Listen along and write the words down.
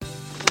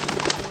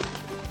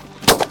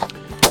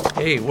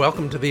Hey,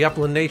 welcome to the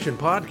Upland Nation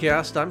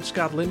podcast. I'm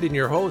Scott Linden,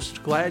 your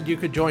host. Glad you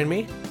could join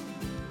me.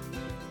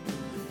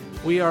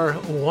 We are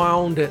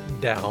wound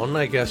down.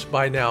 I guess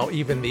by now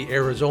even the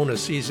Arizona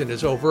season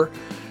is over.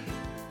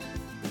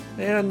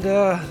 And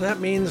that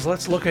means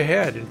let's look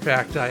ahead. In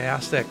fact, I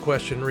asked that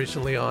question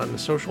recently on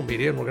social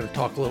media, and we're going to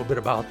talk a little bit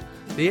about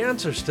the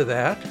answers to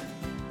that.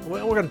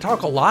 Well, we're going to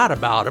talk a lot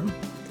about them.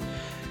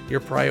 Your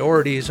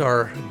priorities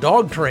are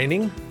dog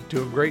training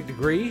to a great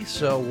degree,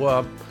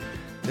 so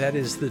that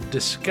is the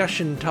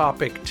discussion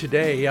topic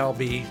today. I'll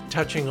be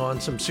touching on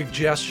some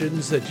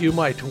suggestions that you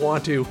might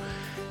want to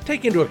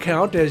take into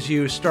account as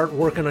you start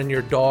working on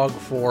your dog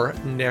for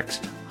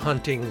next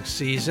hunting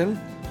season.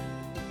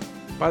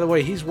 By the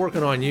way, he's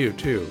working on you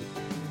too,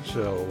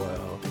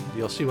 so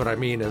you'll see what I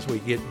mean as we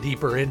get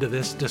deeper into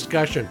this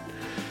discussion.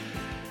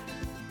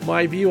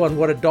 My view on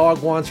what a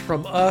dog wants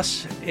from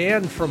us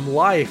and from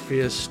life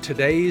is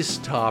today's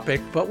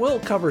topic, but we'll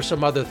cover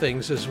some other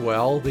things as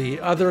well. The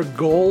other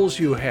goals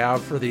you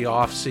have for the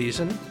off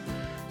season,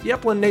 the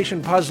Upland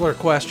Nation Puzzler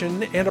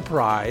question, and a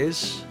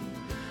prize.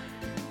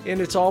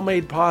 And it's all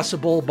made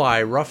possible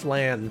by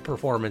Roughland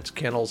Performance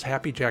Kennels,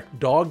 Happy Jack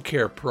Dog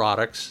Care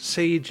Products,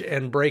 Sage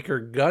and Breaker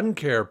Gun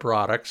Care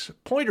Products,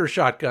 Pointer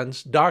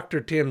Shotguns,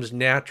 Dr. Tim's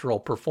Natural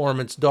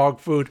Performance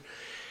Dog Food,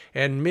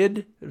 and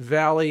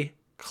Mid-Valley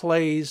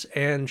Clays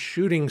and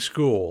Shooting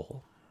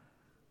School.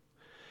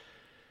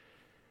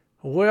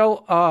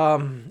 Well,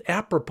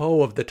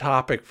 apropos of the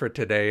topic for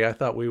today, I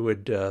thought we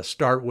would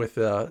start with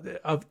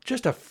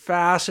just a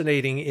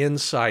fascinating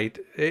insight,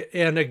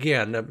 and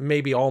again,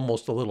 maybe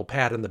almost a little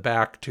pat in the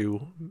back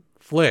to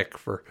Flick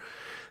for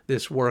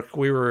this work.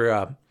 We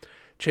were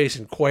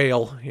chasing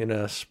quail in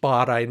a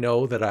spot I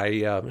know that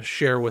I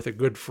share with a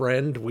good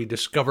friend. We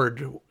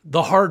discovered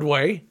the hard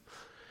way.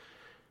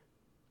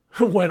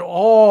 Went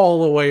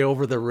all the way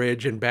over the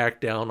ridge and back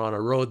down on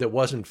a road that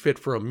wasn't fit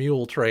for a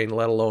mule train,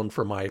 let alone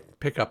for my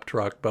pickup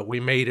truck. But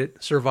we made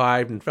it,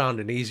 survived, and found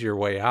an easier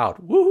way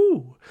out.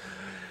 Woohoo!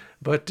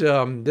 But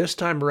this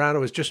time around,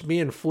 it was just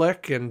me and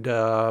Flick, and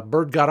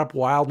bird got up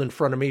wild in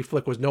front of me.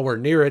 Flick was nowhere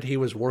near it. He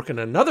was working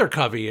another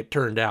covey, it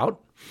turned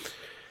out.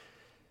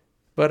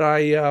 But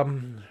I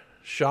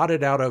shot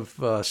it out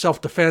of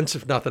self-defense,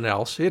 if nothing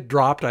else. It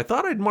dropped. I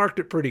thought I'd marked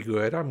it pretty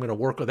good. I'm going to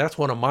work with that's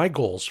one of my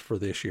goals for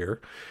this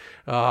year.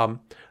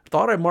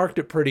 Thought I marked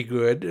it pretty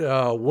good,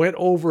 went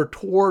over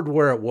toward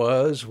where it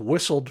was,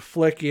 whistled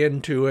Flick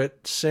into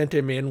it, sent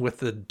him in with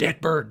the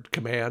dead bird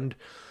command.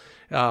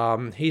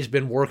 He's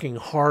been working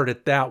hard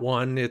at that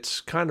one. It's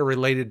kind of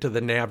related to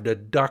the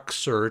NAVHDA duck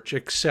search,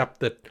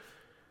 except that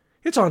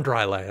it's on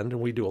dry land,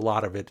 and we do a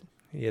lot of it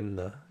in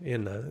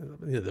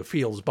the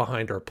fields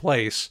behind our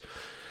place.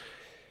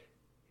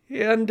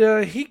 And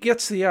he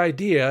gets the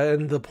idea,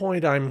 and the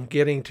point I'm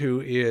getting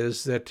to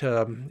is that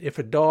if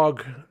a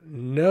dog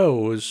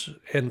knows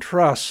and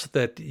trusts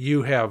that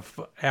you have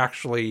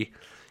actually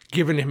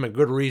given him a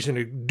good reason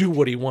to do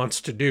what he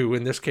wants to do,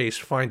 in this case,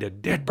 find a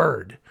dead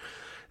bird,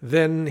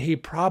 then he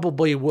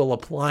probably will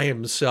apply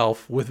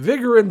himself with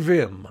vigor and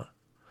vim.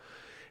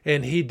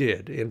 And he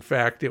did. In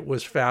fact, it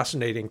was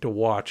fascinating to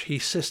watch. He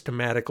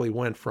systematically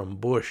went from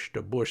bush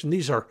to bush, and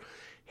these are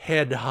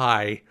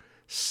head-high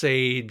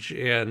sage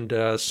and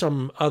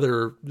some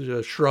other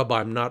shrub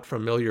I'm not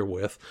familiar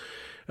with.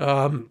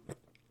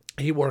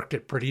 He worked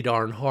it pretty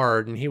darn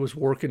hard, and he was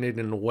working it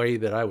in a way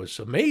that I was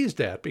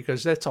amazed at,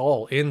 because that's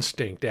all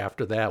instinct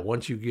after that.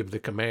 Once you give the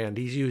command,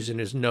 he's using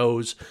his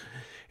nose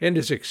and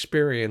his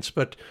experience,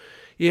 but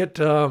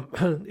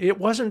it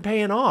wasn't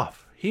paying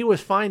off. He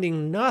was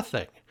finding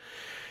nothing.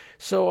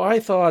 So I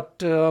thought,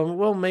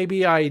 well,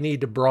 maybe I need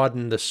to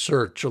broaden the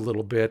search a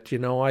little bit. You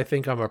know, I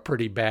think I'm a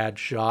pretty bad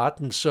shot.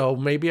 And so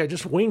maybe I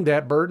just winged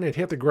that bird and it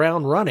hit the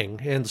ground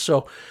running. And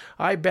so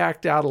I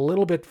backed out a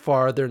little bit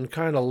farther and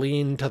kind of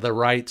leaned to the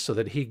right so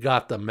that he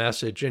got the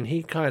message. And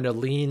he kind of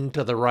leaned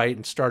to the right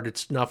and started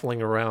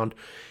snuffling around,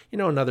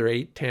 another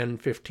 8, 10,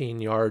 15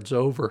 yards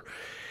over.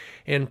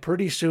 And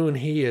pretty soon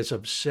he is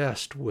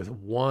obsessed with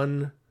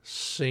one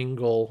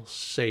single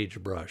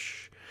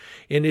sagebrush.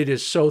 And it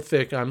is so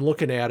thick, I'm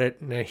looking at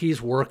it, and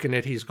he's working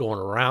it. He's going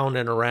around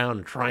and around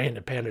and trying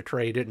to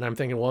penetrate it. And I'm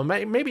thinking, well,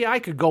 maybe I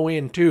could go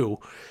in too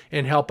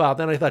and help out.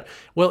 Then I thought,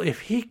 well,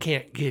 if he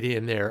can't get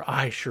in there,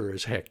 I sure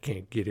as heck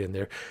can't get in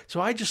there.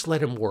 So I just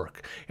let him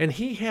work. And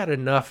he had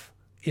enough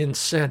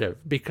incentive,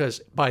 because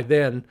by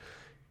then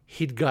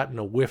he'd gotten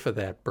a whiff of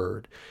that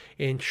bird.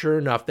 And sure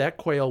enough, that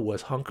quail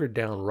was hunkered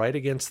down right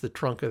against the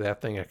trunk of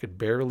that thing. I could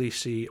barely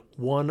see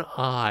one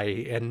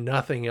eye and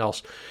nothing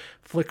else.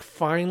 Flick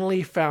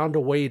finally found a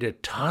way to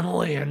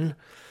tunnel in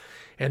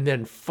and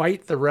then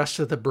fight the rest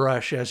of the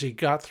brush as he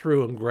got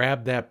through and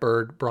grabbed that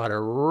bird, brought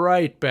her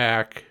right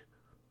back,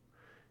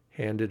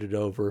 handed it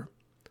over.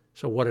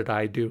 So what did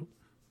I do?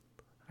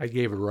 I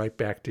gave it right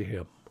back to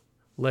him.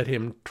 Let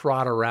him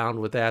trot around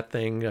with that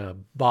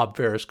thing. Bob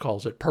Ferris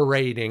calls it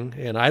parading,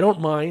 and I don't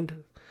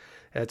mind.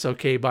 That's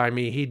okay by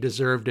me. He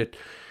deserved it.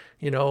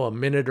 A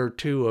minute or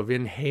two of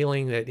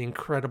inhaling that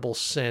incredible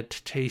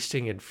scent,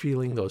 tasting and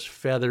feeling those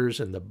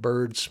feathers and the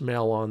bird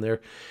smell on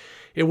there.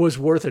 It was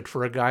worth it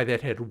for a guy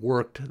that had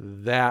worked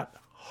that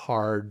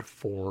hard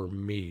for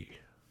me.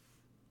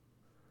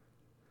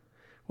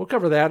 We'll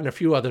cover that and a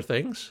few other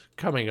things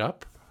coming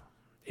up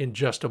in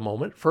just a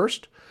moment.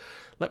 First,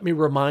 let me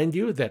remind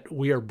you that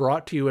we are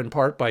brought to you in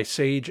part by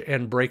Sage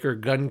and Breaker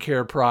Gun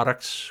Care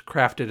products,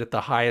 crafted at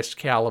the highest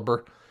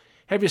caliber.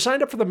 Have you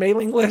signed up for the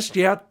mailing list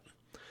yet?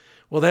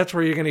 Well, that's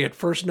where you're going to get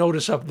first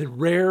notice of the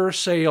rare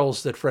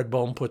sales that Fred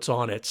Bohm puts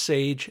on at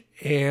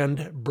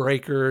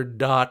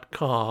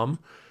sageandbreaker.com,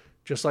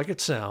 just like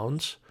it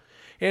sounds,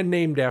 and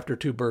named after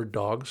two bird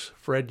dogs.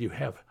 Fred, you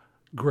have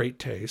great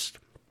taste.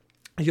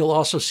 You'll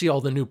also see all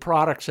the new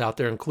products out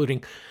there,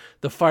 including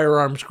the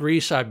firearms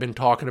grease I've been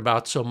talking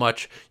about so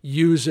much.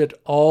 Use it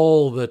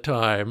all the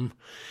time.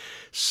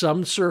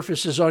 Some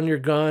surfaces on your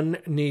gun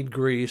need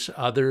grease,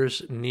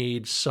 others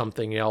need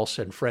something else,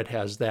 and Fred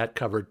has that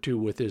covered too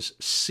with his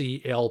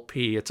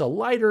CLP. It's a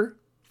lighter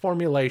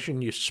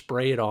formulation. You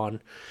spray it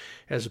on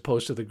as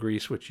opposed to the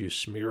grease which you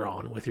smear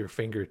on with your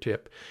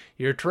fingertip,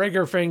 your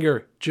trigger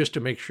finger, just to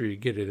make sure you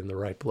get it in the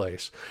right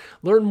place.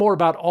 Learn more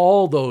about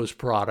all those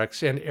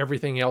products and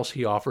everything else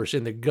he offers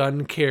in the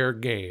gun care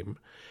game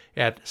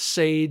at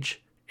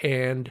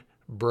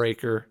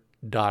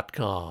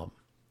sageandbreaker.com.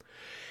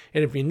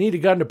 And if you need a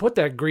gun to put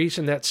that grease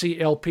and that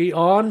CLP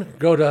on,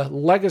 go to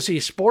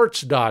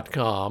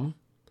legacysports.com.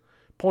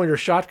 Pointer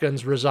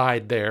shotguns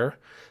reside there.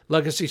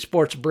 Legacy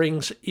Sports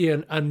brings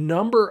in a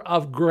number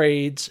of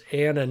grades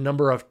and a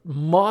number of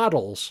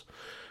models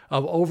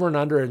of over and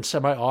under and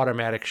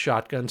semi-automatic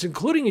shotguns,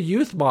 including a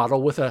youth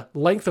model with a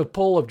length of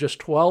pull of just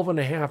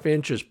 12.5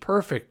 inches,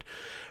 perfect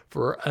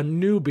for a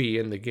newbie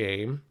in the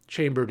game,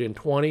 chambered in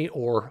 20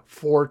 or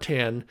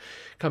 410,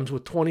 comes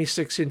with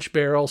 26-inch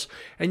barrels.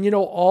 And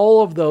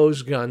all of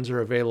those guns are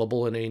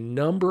available in a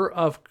number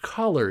of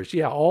colors.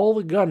 Yeah, all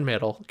the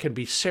gunmetal can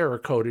be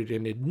Cerakoted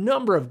in a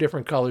number of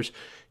different colors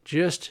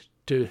just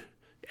to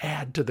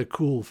add to the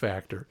cool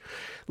factor.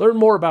 Learn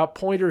more about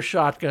pointer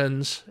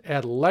shotguns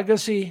at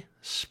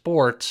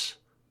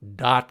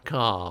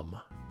legacysports.com.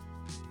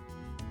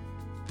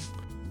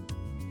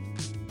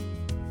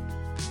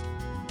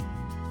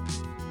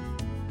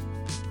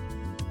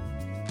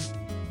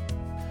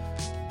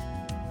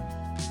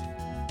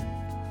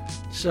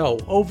 So,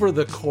 over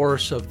the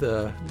course of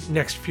the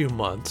next few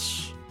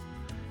months,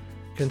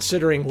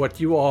 considering what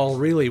you all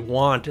really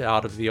want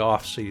out of the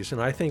off season,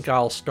 I think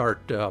I'll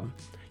start,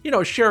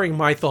 sharing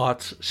my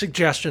thoughts,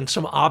 suggestions,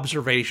 some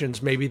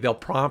observations. Maybe they'll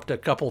prompt a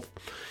couple,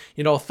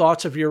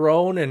 thoughts of your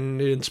own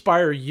and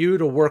inspire you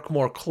to work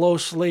more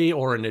closely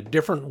or in a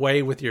different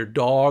way with your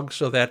dog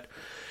so that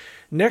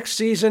next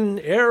season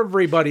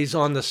everybody's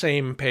on the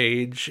same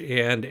page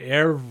and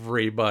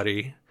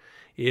everybody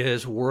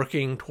is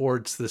working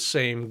towards the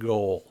same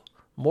goal.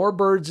 More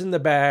birds in the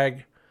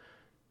bag,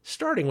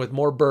 starting with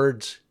more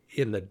birds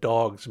in the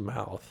dog's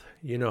mouth.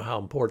 You know how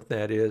important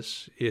that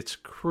is. It's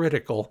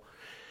critical.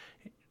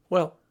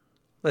 Well,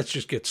 let's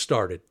just get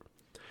started.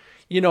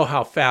 You know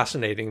how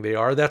fascinating they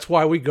are. That's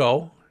why we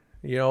go.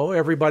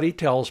 Everybody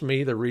tells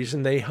me the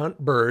reason they hunt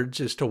birds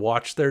is to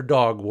watch their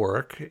dog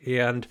work,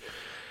 and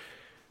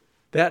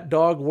that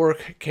dog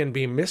work can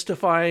be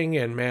mystifying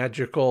and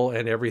magical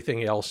and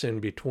everything else in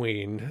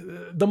between.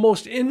 The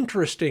most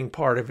interesting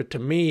part of it to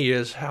me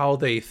is how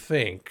they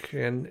think.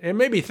 And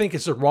maybe think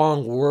is the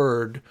wrong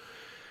word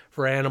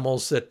for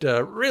animals that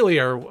really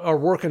are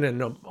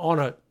working on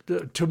a,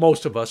 to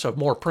most of us, a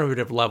more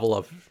primitive level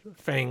of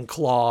fang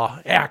claw,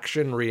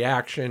 action,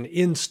 reaction,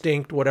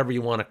 instinct, whatever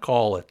you want to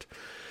call it.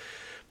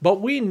 But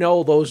we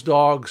know those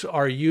dogs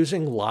are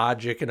using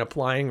logic and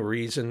applying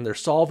reason. They're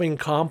solving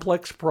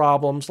complex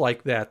problems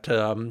like that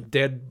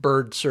dead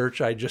bird search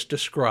I just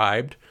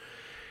described.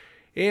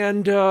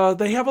 And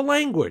they have a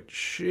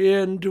language.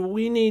 And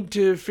we need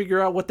to figure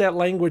out what that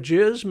language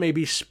is,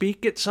 maybe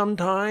speak it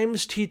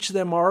sometimes, teach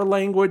them our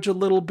language a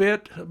little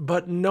bit.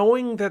 But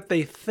knowing that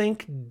they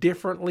think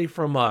differently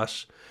from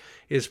us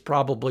is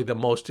probably the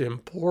most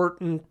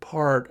important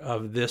part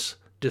of this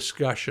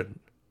discussion.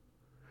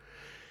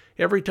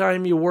 Every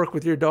time you work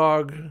with your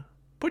dog,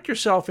 put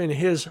yourself in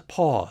his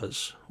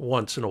paws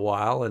once in a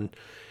while and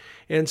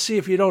see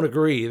if you don't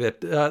agree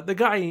that the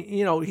guy,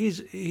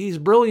 he's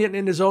brilliant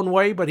in his own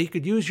way, but he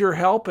could use your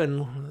help,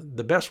 and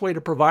the best way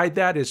to provide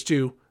that is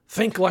to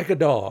think like a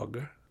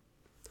dog.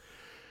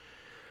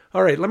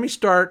 All right, let me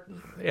start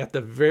at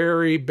the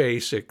very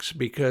basics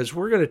because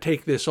we're going to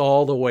take this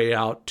all the way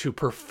out to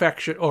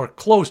perfection or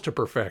close to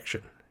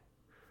perfection.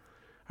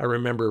 I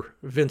remember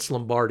Vince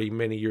Lombardi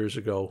many years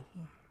ago.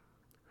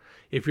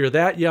 If you're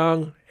that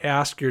young,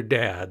 ask your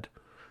dad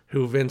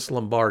who Vince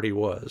Lombardi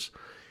was.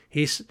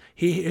 He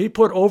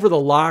put over the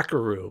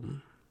locker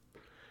room,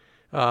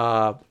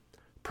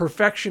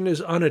 perfection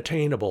is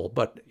unattainable,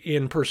 but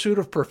in pursuit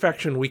of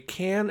perfection, we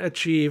can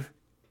achieve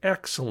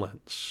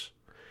excellence.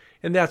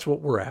 And that's what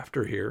we're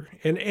after here.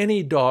 And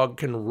any dog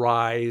can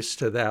rise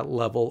to that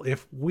level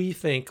if we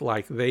think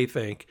like they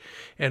think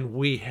and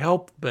we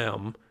help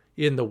them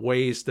in the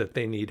ways that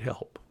they need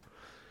help.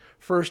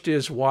 First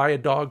is why a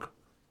dog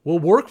will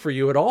work for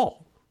you at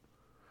all.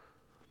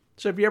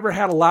 So have you ever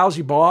had a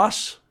lousy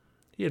boss?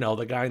 You know,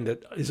 the guy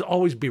that is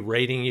always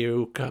berating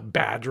you,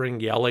 badgering,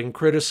 yelling,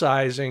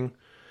 criticizing.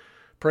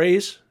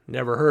 Praise?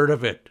 Never heard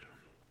of it.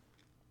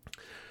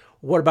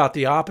 What about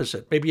the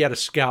opposite? Maybe you had a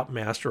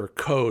scoutmaster, a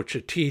coach,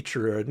 a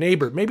teacher, a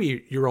neighbor,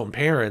 maybe your own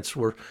parents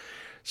were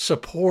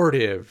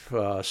supportive,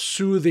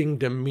 soothing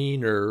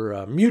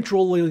demeanor,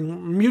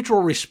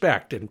 mutual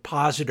respect, and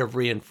positive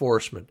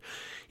reinforcement.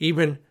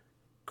 Even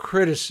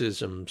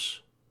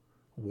criticisms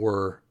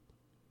were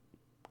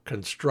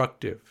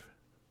constructive.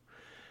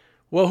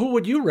 Well, who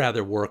would you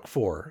rather work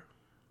for?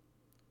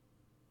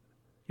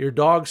 Your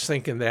dog's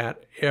thinking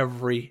that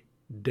every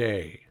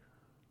day.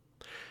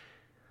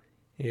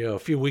 You know, a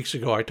few weeks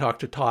ago, I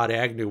talked to Todd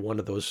Agnew, one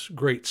of those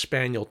great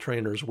spaniel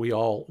trainers we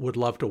all would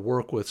love to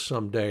work with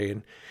someday.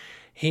 And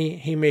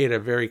he made a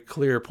very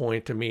clear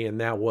point to me, and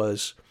that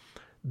was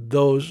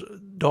those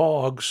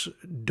dogs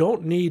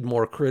don't need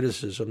more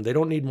criticism. They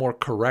don't need more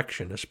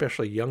correction,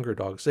 especially younger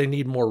dogs. They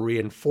need more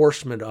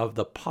reinforcement of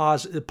the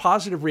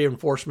positive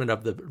reinforcement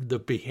of the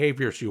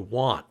behaviors you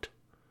want.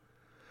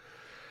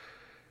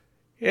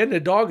 And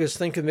the dog is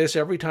thinking this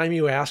every time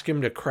you ask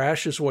him to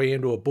crash his way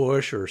into a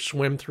bush or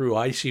swim through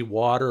icy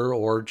water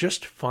or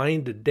just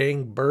find a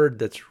dang bird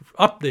that's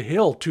up the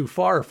hill too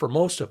far for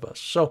most of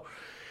us. So,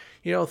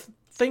 you know,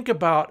 think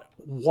about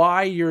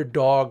why your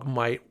dog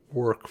might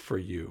work for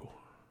you.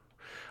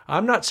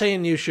 I'm not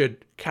saying you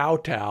should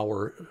kowtow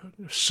or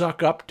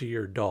suck up to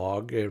your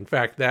dog. In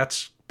fact,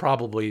 that's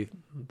probably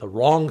the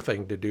wrong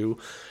thing to do.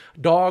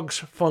 Dogs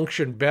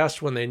function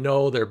best when they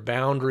know their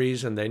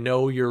boundaries and they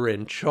know you're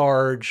in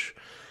charge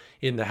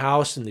in the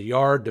house, in the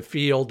yard, the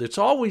field. It's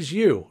always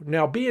you.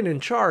 Now, being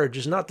in charge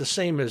is not the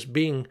same as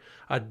being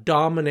a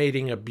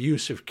dominating,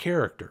 abusive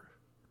character.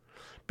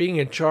 Being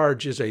in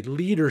charge is a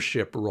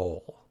leadership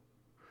role,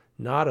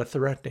 not a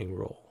threatening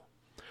role.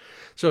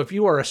 So if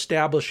you are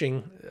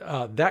establishing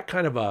that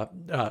kind of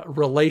a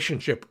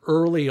relationship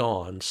early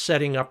on,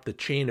 setting up the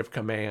chain of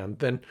command,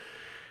 then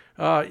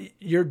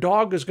your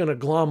dog is going to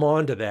glom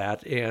onto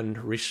that and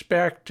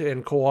respect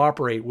and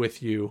cooperate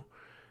with you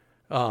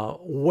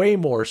way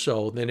more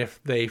so than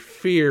if they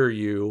fear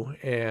you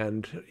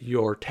and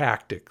your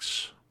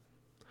tactics.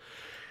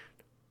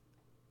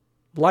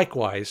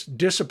 Likewise,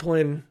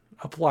 discipline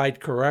applied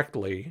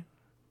correctly,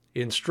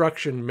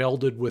 instruction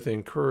melded with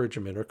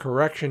encouragement, or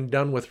correction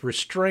done with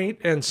restraint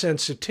and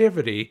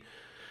sensitivity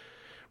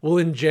will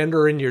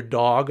engender in your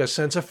dog a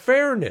sense of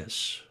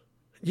fairness.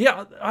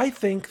 Yeah, I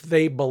think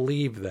they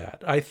believe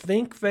that. I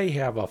think they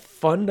have a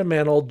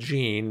fundamental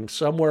gene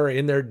somewhere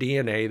in their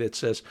DNA that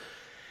says,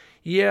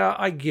 yeah,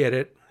 I get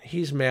it.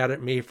 He's mad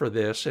at me for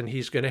this, and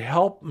he's going to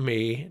help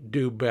me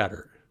do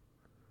better,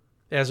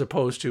 as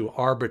opposed to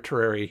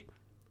arbitrary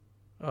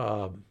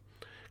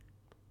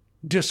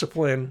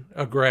discipline,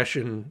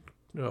 aggression,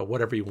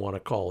 whatever you want to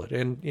call it.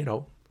 And, you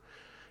know,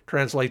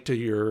 translate to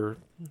your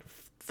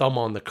thumb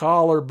on the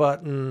collar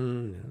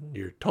button,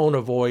 your tone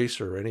of voice,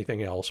 or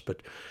anything else.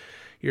 But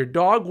your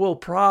dog will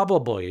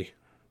probably,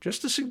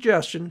 just a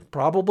suggestion,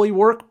 probably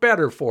work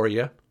better for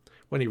you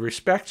when he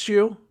respects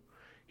you,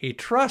 he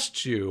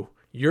trusts you,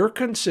 you're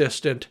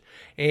consistent,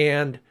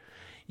 and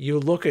you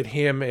look at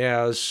him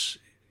as,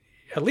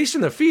 at least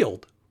in the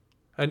field,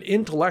 an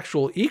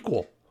intellectual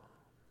equal.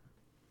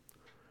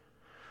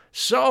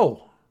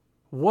 So,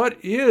 what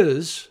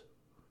is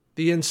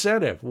the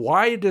incentive?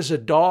 Why does a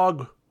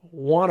dog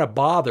want to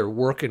bother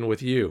working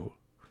with you?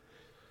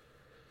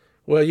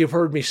 Well, you've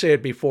heard me say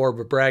it before,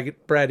 but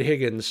Brad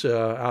Higgins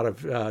out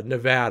of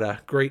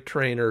Nevada, great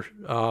trainer,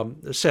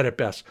 said it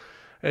best.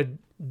 A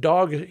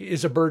dog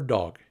is a bird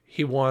dog.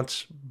 He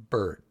wants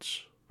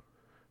birds.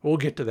 We'll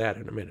get to that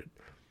in a minute.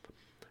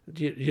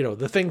 You know,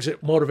 the things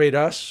that motivate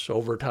us,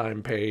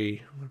 overtime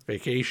pay,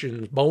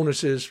 vacations,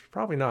 bonuses,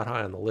 probably not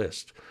high on the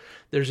list.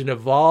 There's an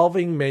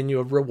evolving menu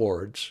of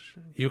rewards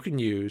you can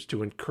use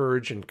to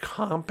encourage and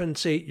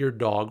compensate your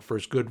dog for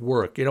his good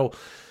work. You know,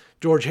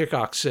 George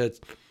Hickok said,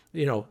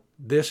 you know,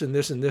 this and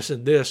this and this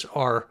and this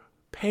are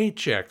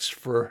paychecks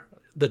for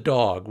the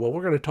dog. Well,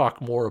 we're going to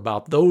talk more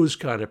about those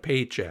kind of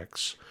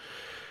paychecks.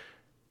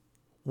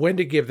 When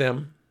to give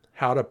them,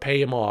 how to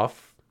pay them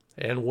off,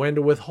 and when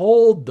to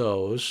withhold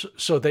those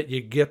so that you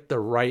get the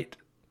right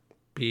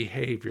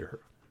behavior.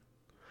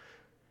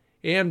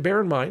 And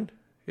bear in mind,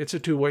 it's a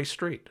two-way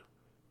street.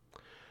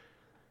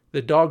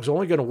 The dog's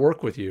only going to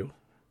work with you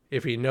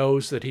if he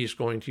knows that he's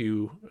going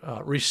to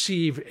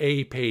receive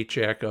a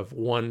paycheck of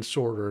one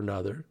sort or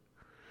another.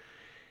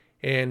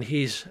 And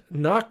he's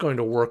not going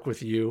to work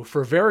with you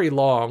for very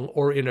long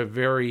or in a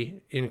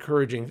very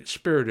encouraging,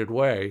 spirited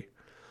way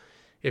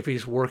if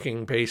he's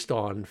working based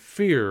on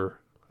fear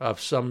of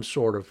some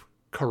sort of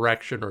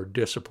correction or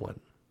discipline.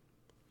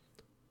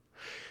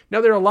 Now,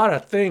 there are a lot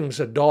of things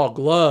a dog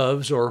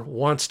loves or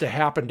wants to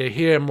happen to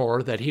him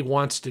or that he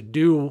wants to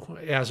do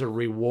as a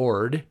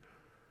reward.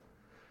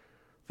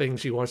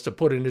 Things he wants to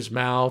put in his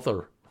mouth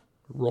or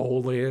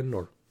roll in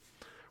or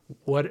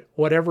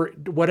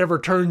whatever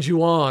turns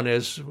you on,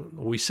 as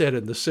we said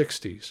in the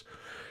 60s.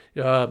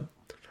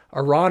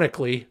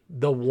 Ironically,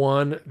 the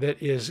one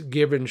that is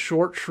given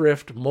short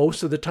shrift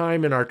most of the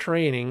time in our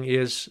training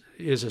is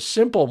a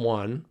simple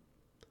one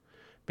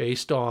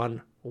based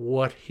on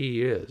what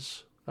he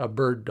is, a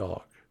bird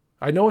dog.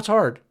 I know it's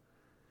hard.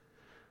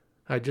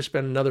 I just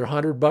spent another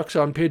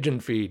 $100 on pigeon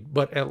feed,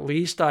 but at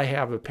least I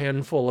have a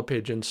pen full of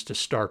pigeons to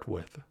start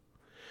with.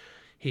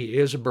 He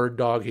is a bird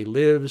dog. He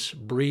lives,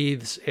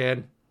 breathes,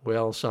 and,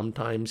 well,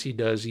 sometimes he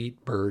does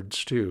eat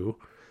birds too.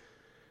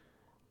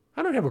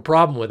 I don't have a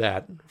problem with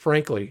that,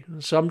 frankly.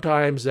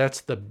 Sometimes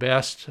that's the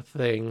best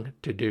thing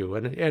to do.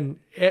 And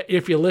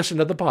if you listen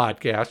to the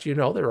podcast, you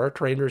know there are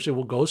trainers who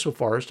will go so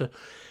far as to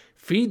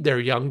feed their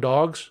young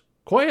dogs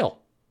quail.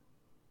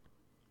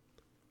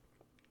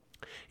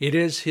 It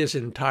is his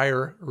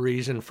entire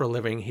reason for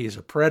living. He's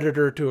a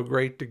predator to a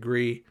great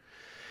degree.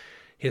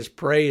 His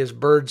prey is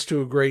birds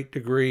to a great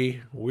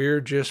degree.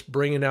 We're just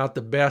bringing out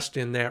the best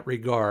in that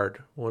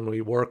regard when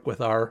we work with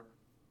our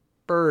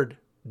bird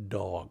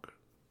dog.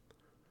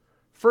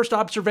 First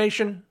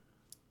observation,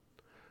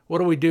 what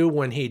do we do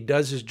when he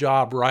does his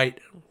job right?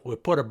 We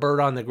put a bird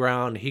on the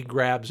ground, he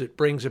grabs it,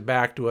 brings it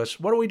back to us.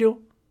 What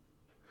do?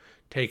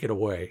 Take it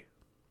away.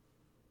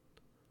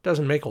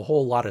 Doesn't make a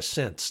whole lot of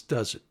sense,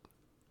 does it?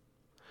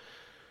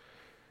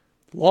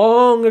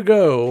 Long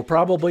ago,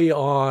 probably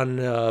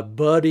on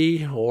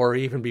Buddy or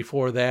even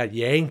before that,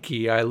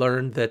 Yankee, I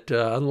learned that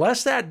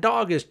unless that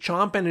dog is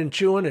chomping and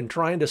chewing and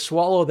trying to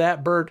swallow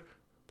that bird,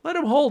 let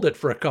him hold it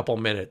for a couple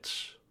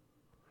minutes.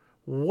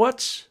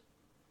 What's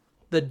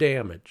the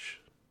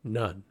damage?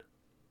 None.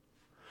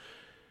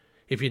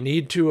 If you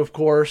need to, of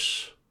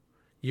course,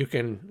 you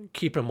can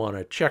keep him on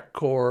a check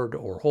cord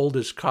or hold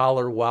his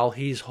collar while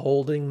he's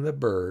holding the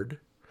bird.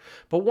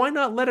 But why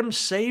not let him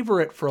savor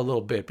it for a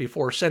little bit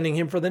before sending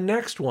him for the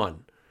next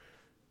one?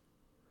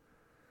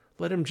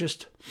 Let him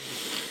just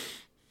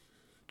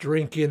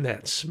drink in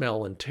that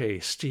smell and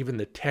taste, even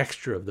the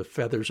texture of the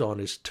feathers on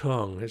his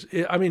tongue.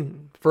 I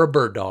mean, for a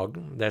bird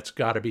dog, that's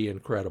got to be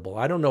incredible.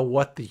 I don't know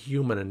what the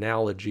human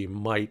analogy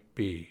might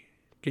be.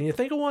 Can you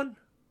think of one?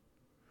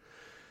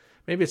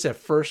 Maybe it's that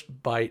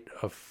first bite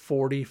of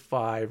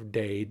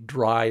 45-day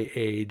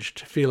dry-aged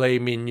filet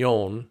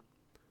mignon.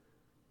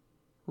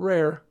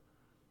 Rare.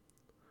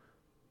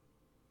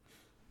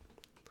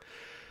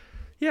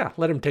 Yeah,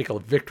 let him take a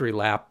victory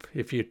lap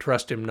if you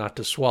trust him not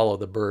to swallow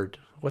the bird.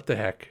 What the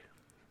heck?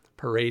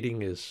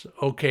 Parading is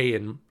okay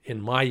in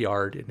my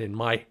yard and in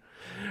my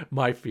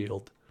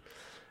field.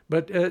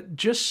 But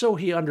just so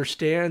he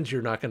understands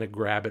you're not going to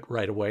grab it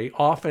right away.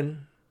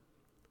 Often,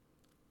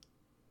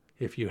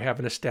 if you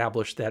haven't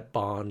established that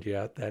bond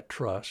yet, that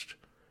trust,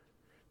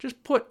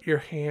 just put your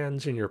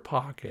hands in your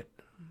pocket.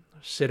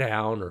 Sit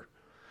down or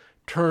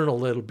turn a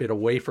little bit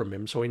away from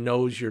him so he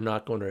knows you're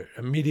not going to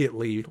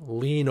immediately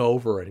lean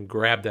over and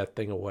grab that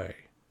thing away.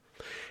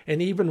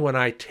 And even when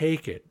I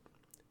take it,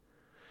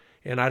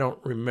 and I don't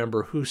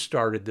remember who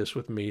started this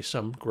with me,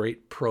 some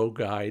great pro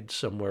guide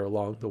somewhere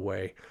along the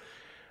way.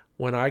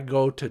 When I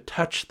go to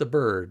touch the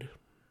bird,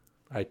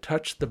 I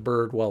touch the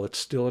bird while it's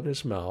still in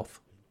his mouth,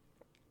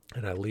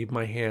 and I leave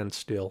my hand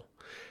still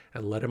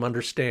and let him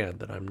understand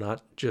that I'm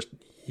not just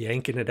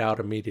yanking it out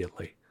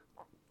immediately.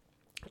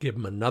 Give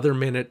him another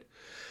minute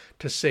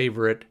to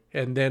savor it,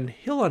 and then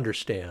he'll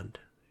understand.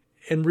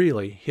 And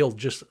really, he'll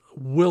just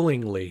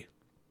willingly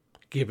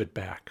give it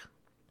back.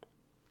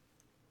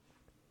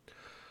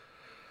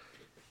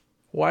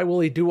 Why will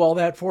he do all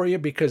that for you?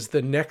 Because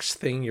the next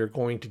thing you're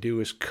going to do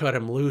is cut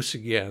him loose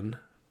again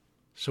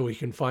so he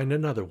can find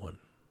another one,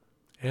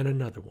 and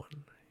another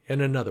one,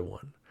 and another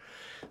one.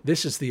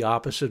 This is the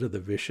opposite of the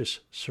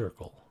vicious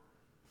circle.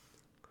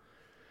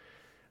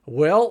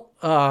 Well,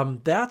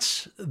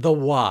 that's the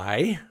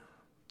why,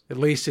 at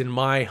least in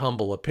my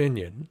humble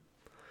opinion.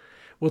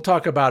 We'll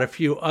talk about a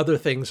few other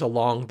things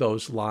along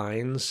those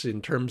lines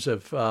in terms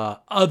of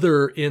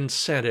other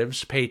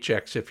incentives,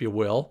 paychecks, if you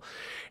will.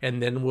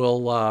 And then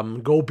we'll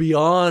go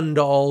beyond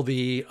all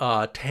the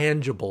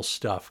tangible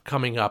stuff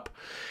coming up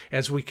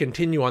as we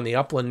continue on the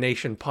Upland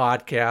Nation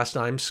podcast.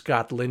 I'm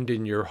Scott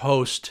Linden, your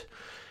host.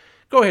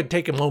 Go ahead,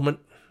 take a moment,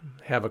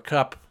 have a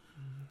cup.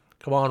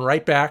 Come on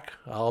right back.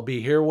 I'll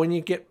be here when you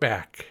get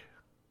back.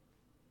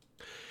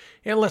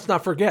 And let's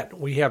not forget,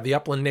 we have the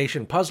Upland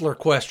Nation Puzzler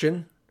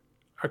question,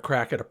 a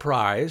crack at a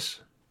prize,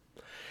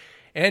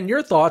 and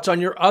your thoughts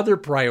on your other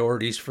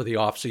priorities for the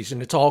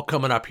off-season. It's all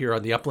coming up here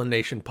on the Upland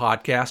Nation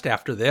podcast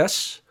after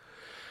this.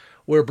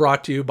 We're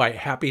brought to you by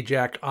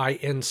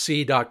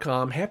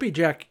HappyJackInc.com,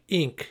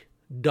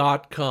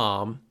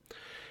 HappyJackInc.com.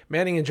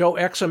 Manning and Joe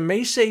Exum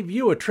may save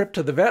you a trip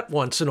to the vet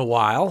once in a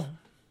while.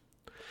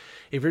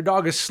 If your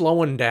dog is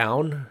slowing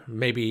down,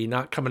 maybe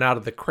not coming out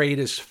of the crate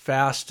as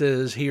fast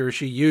as he or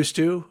she used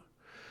to,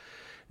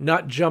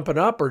 not jumping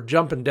up or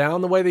jumping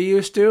down the way they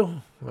used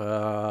to.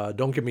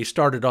 Don't get me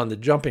started on the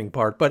jumping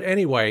part. But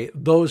anyway,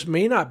 those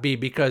may not be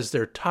because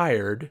they're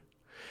tired.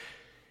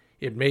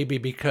 It may be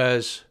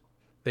because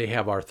they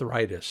have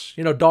arthritis.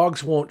 You know,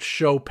 dogs won't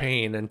show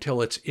pain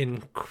until it's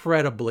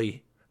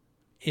incredibly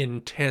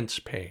intense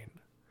pain.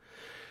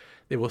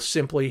 They will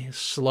simply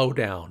slow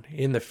down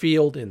in the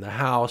field, in the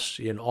house,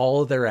 in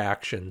all of their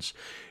actions.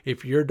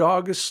 If your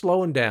dog is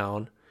slowing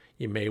down,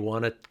 you may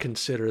want to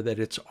consider that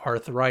it's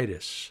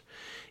arthritis.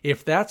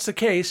 If that's the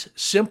case,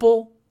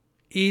 simple,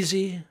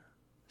 easy,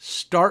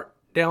 start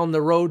down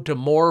the road to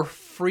more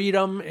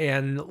freedom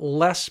and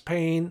less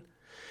pain.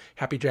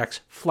 Happy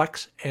Jack's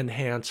Flex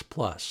Enhance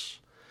Plus.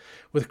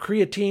 With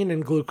creatine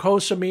and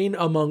glucosamine,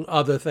 among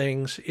other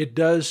things, it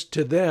does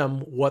to them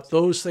what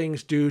those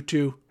things do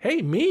to,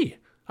 hey, me.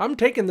 I'm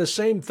taking the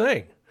same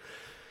thing.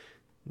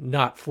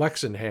 Not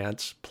Flex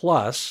Enhance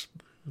Plus,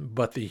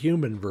 but the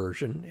human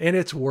version, and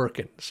it's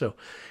working. So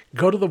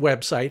go to the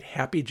website,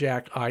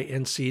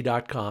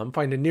 happyjackinc.com,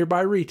 find a nearby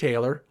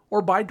retailer,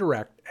 or buy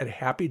direct at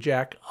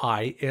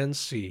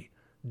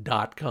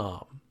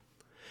happyjackinc.com.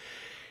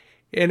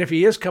 And if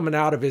he is coming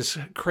out of his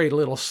crate a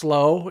little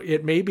slow,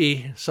 it may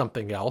be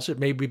something else. It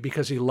may be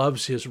because he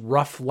loves his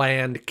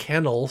Roughland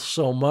kennel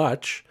so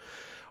much.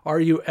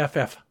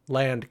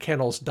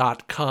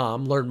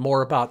 rufflandkennels.com. Learn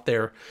more about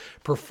their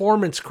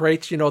performance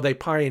crates. You know, they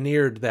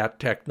pioneered that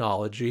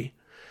technology.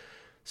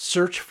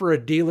 Search for a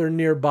dealer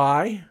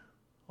nearby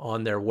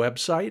on their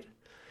website.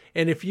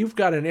 And if you've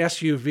got an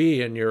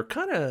SUV and you're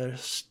kind of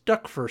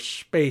stuck for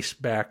space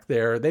back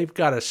there, they've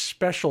got a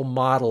special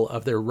model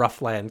of their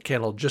Roughland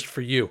kennel just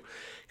for you.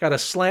 Got a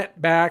slant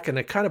back and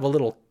a kind of a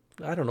little,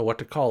 I don't know what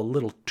to call, a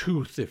little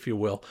tooth, if you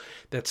will,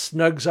 that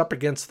snugs up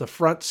against the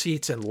front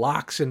seats and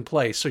locks in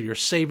place. So you're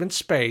saving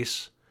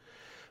space,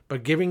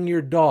 but giving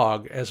your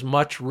dog as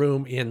much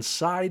room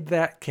inside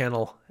that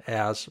kennel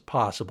as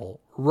possible.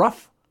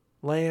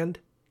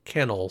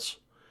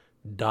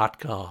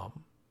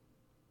 Roughlandkennels.com.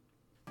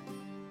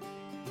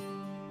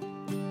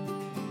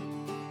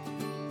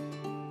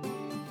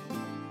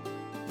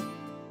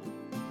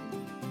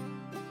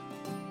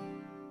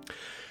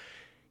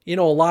 You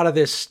know, a lot of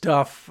this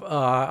stuff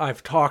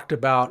I've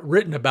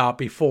written about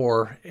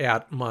before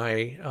at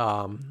my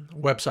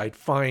website,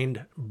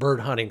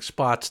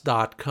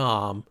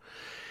 findbirdhuntingspots.com.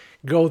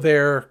 Go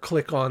there,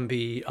 click on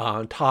the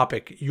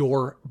topic,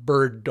 Your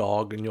Bird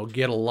Dog, and you'll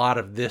get a lot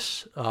of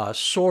this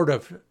sort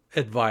of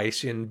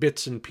advice in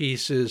bits and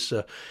pieces.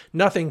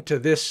 Nothing to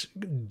this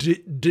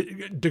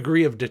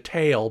degree of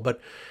detail,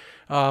 but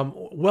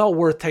well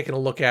worth taking a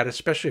look at,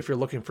 especially if you're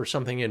looking for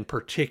something in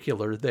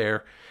particular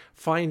there.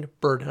 Find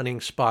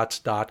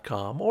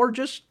birdhuntingspots.com, or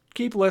just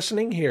keep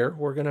listening here.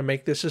 We're going to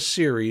make this a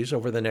series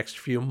over the next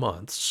few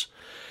months,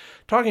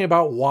 talking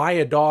about why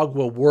a dog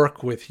will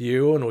work with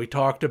you. And we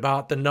talked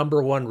about the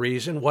number one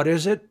reason. What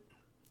is it?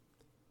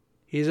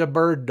 He's a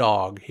bird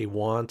dog. He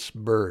wants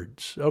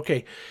birds.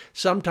 Okay,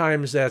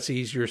 sometimes that's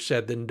easier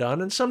said than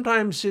done, and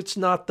sometimes it's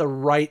not the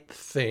right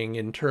thing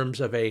in terms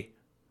of a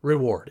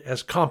reward,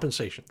 as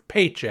compensation,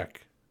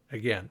 paycheck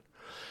again.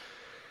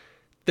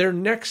 Their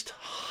next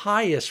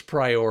highest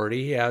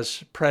priority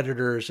as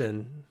predators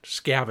and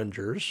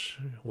scavengers,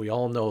 we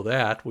all know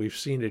that, we've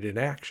seen it in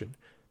action.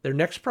 Their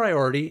next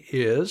priority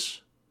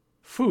is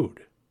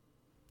food.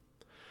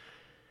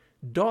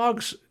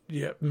 Dogs,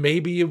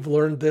 maybe you've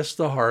learned this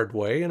the hard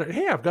way, and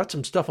hey, I've got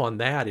some stuff on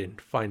that in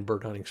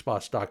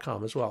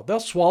findbirdhuntingspots.com as well. They'll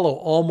swallow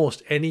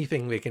almost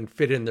anything they can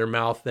fit in their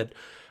mouth that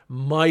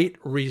might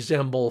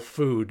resemble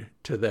food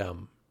to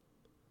them.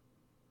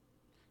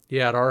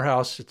 Yeah, at our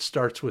house, it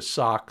starts with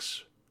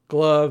socks,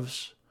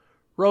 gloves,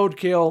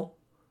 roadkill,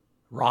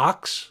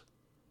 rocks,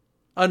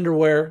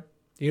 underwear,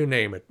 you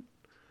name it.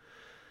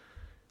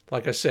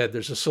 Like I said,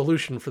 there's a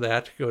solution for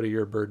that. Go to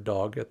Your Bird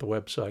Dog at the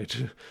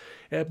website.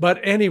 But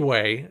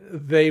anyway,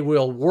 they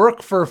will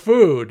work for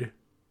food,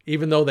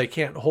 even though they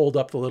can't hold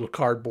up the little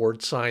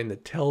cardboard sign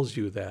that tells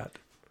you that.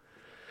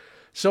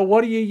 So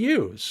what do you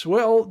use?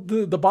 Well,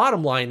 the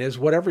bottom line is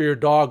whatever your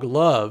dog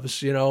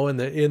loves, you know, and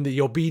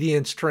the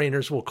obedience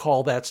trainers will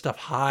call that stuff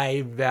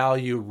high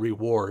value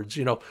rewards,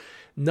 you know,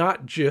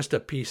 not just a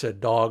piece of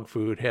dog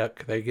food.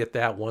 Heck, they get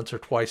that once or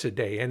twice a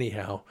day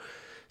anyhow.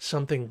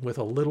 Something with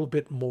a little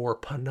bit more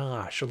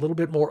panache, a little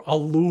bit more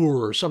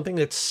allure, something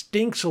that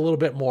stinks a little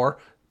bit more,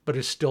 but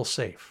is still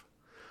safe.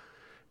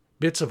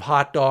 Bits of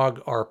hot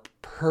dog are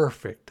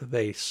perfect.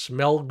 They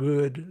smell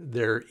good,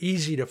 they're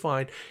easy to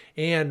find,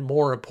 and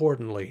more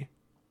importantly,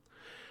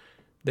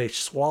 they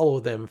swallow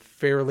them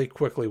fairly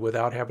quickly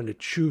without having to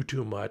chew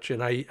too much.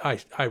 And I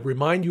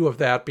remind you of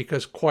that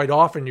because quite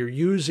often you're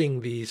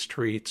using these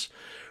treats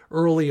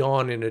early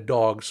on in a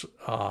dog's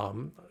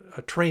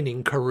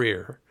training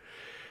career.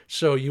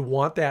 So you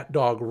want that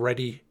dog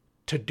ready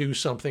to do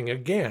something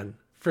again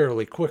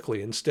fairly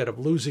quickly instead of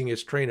losing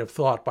his train of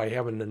thought by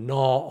having to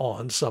gnaw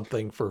on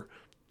something for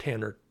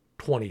 10 or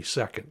 20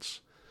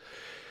 seconds.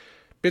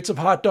 Bits of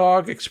hot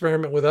dog,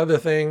 experiment with other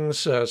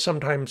things.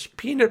 Sometimes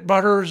peanut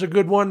butter is a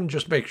good one.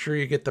 Just make sure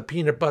you get the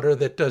peanut butter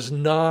that does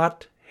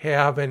not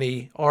have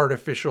any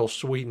artificial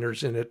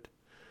sweeteners in it.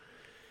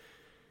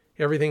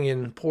 Everything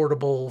in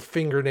portable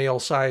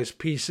fingernail-sized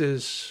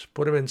pieces.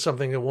 Put them in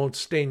something that won't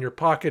stain your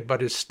pocket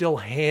but is still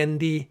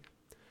handy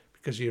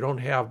because you don't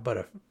have but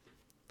a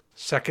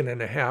second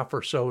and a half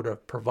or so to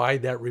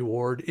provide that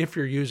reward if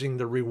you're using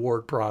the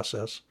reward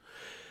process.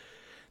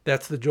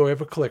 That's the joy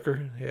of a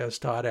clicker, as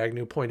Todd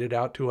Agnew pointed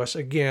out to us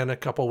again a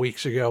couple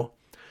weeks ago.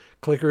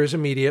 Clicker is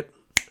immediate,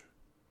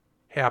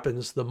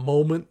 happens the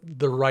moment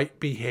the right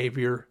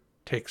behavior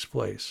takes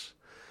place.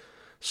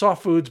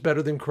 Soft food's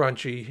better than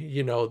crunchy.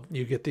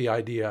 You get the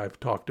idea. I've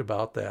talked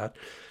about that.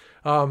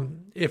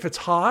 If it's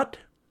hot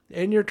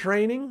and you're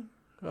training,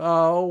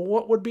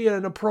 what would be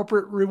an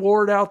appropriate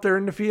reward out there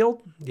in the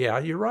field? Yeah,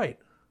 you're right.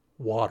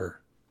 Water.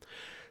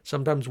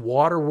 Sometimes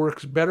water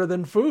works better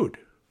than food.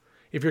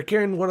 If you're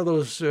carrying one of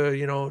those,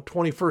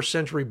 21st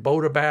century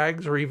Bota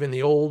bags or even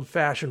the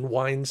old-fashioned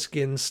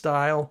wineskin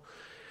style,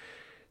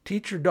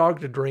 teach your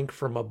dog to drink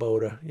from a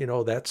Bota,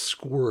 that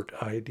squirt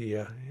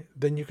idea.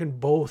 Then you can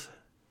both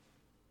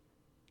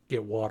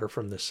get water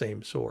from the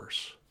same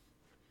source.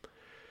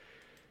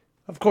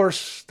 Of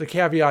course, the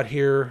caveat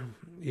here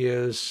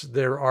is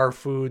there are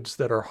foods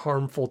that are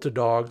harmful to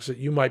dogs that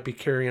you might be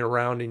carrying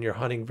around in your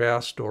hunting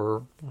vest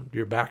or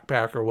your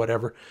backpack or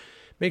whatever.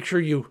 Make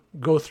sure you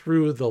go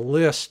through the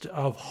list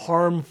of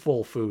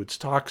harmful foods,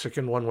 toxic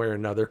in one way or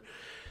another.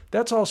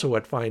 That's also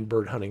at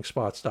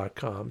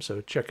findbirdhuntingspots.com,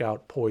 so check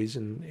out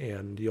poison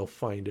and you'll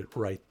find it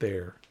right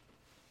there.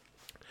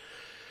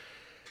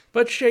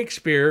 But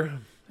Shakespeare,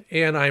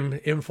 and I'm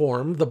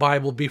informed the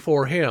Bible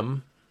before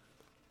him,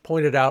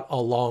 pointed out a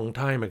long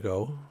time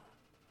ago,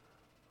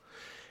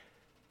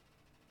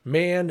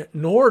 man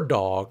nor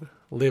dog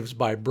lives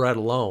by bread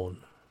alone,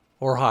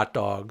 or hot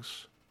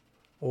dogs,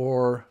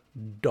 or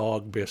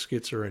dog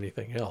biscuits, or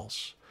anything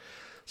else.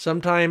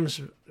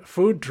 Sometimes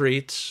food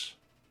treats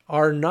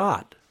are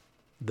not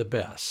the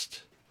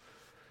best.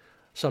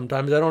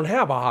 Sometimes I don't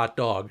have a hot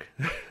dog.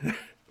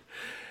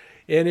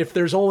 And if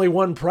there's only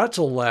one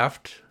pretzel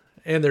left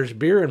and there's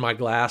beer in my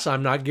glass,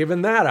 I'm not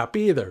giving that up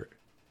either.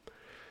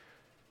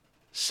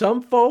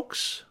 Some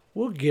folks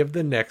will give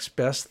the next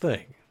best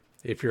thing.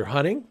 If you're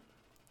hunting,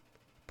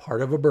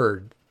 part of a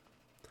bird.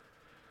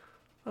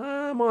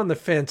 I'm on the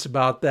fence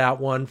about that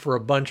one for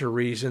a bunch of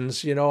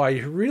reasons. I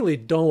really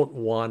don't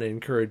want to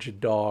encourage a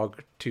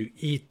dog to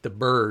eat the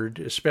bird,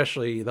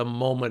 especially the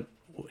moment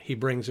he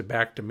brings it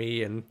back to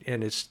me and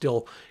is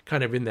still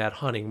kind of in that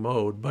hunting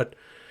mode. But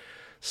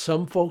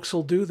some folks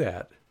will do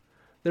that.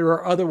 There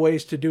are other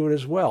ways to do it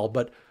as well.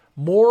 But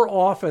more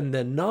often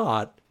than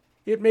not,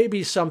 it may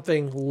be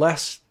something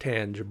less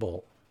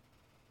tangible.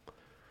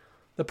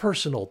 The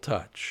personal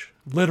touch,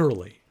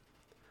 literally.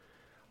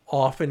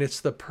 Often it's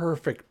the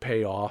perfect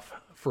payoff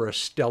for a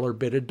stellar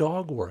bit of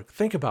dog work.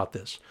 Think about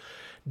this.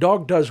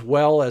 Dog does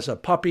well as a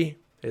puppy.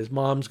 His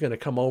mom's going to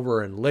come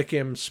over and lick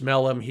him,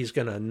 smell him. He's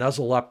going to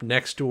nuzzle up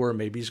next to her.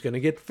 Maybe he's going to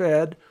get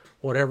fed,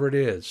 whatever it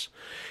is.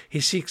 He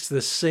seeks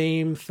the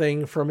same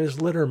thing from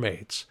his litter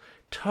mates.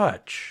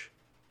 Touch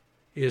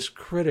is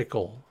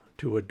critical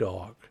to a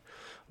dog.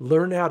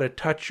 Learn how to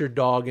touch your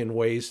dog in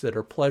ways that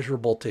are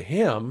pleasurable to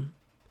him,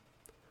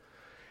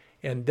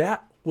 and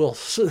that will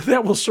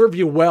serve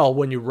you well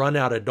when you run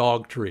out of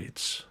dog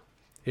treats.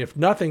 If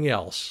nothing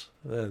else,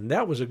 then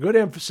that was a good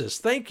emphasis.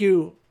 Thank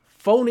you,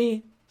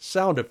 phony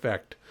sound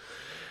effect.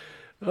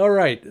 All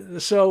right,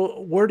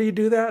 so where do you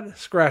do that?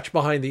 Scratch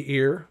behind the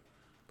ear.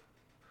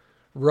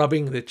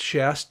 Rubbing the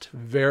chest,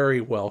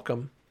 very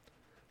welcome.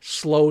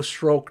 Slow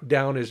stroke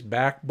down his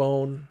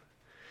backbone.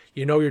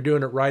 You know you're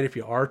doing it right if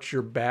you arch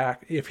your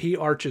back. If he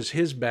arches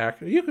his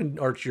back, you can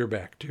arch your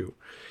back too.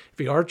 If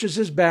he arches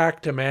his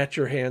back to match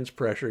your hand's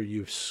pressure,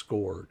 you've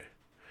scored.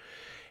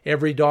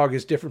 Every dog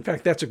is different. In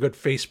fact, that's a good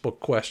Facebook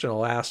question.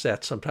 I'll ask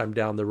that sometime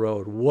down the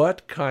road.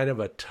 What kind of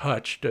a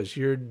touch does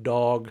your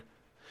dog,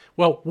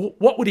 what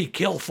would he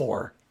kill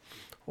for?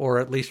 Or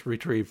at least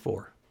retrieve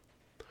for?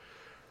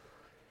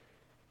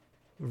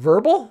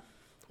 Verbal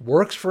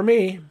works for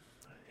me.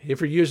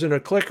 If you're using a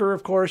clicker,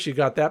 of course, you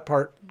got that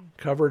part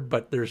covered,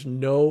 but there's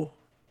no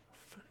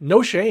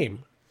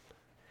shame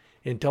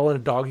in telling a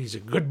dog he's a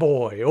good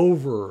boy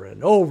over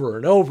and over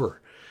and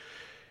over.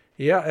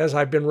 Yeah, as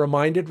I've been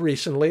reminded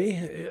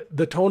recently,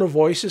 the tone of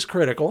voice is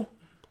critical.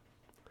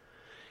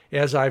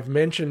 As I've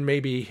mentioned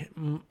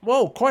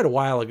quite a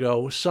while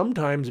ago,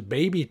 sometimes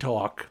baby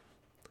talk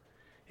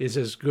is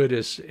as good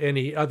as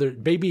any other.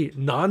 Baby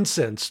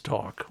nonsense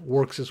talk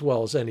works as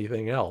well as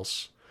anything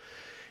else.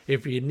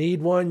 If you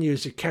need one,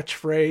 use a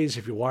catchphrase.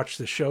 If you watch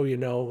the show,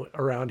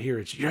 around here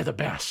it's, "You're the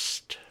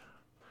best."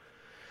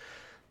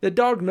 The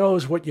dog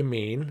knows what you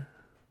mean.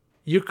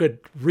 You could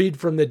read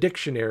from the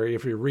dictionary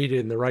if you read it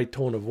in the right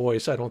tone of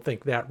voice. I don't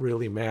think that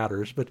really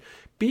matters. But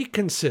be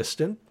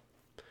consistent.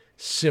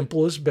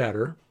 Simple is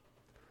better.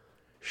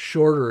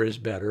 Shorter is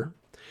better.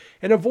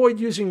 And avoid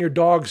using your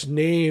dog's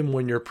name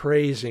when you're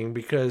praising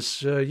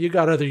because you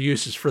got other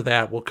uses for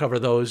that. We'll cover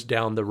those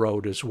down the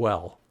road as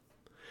well.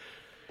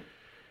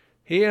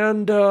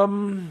 And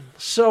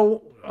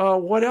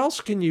what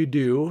else can you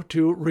do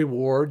to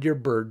reward your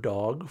bird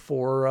dog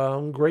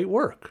for great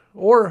work?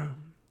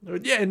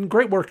 And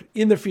great work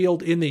in the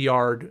field, in the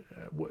yard,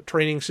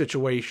 training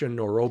situation,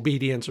 or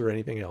obedience, or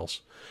anything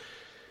else.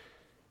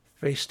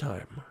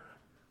 FaceTime.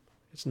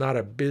 It's not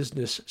a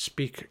business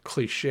speak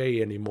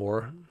cliche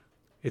anymore.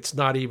 It's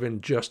not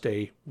even just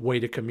a way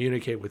to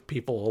communicate with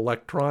people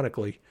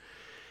electronically.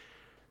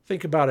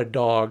 Think about a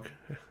dog.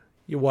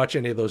 You watch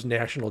any of those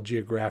National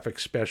Geographic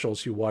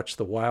specials, you watch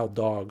the wild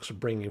dogs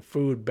bringing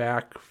food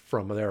back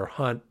from their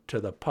hunt to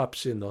the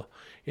pups in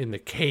the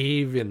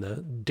cave, in the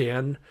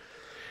den.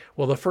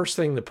 Well, the first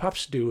thing the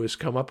pups do is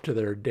come up to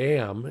their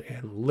dam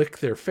and lick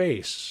their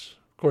face.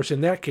 Of course,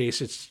 in that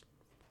case, it's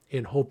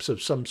in hopes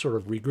of some sort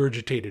of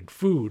regurgitated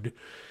food.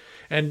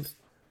 And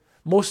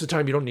most of the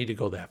time, you don't need to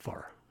go that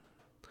far.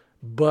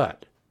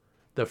 But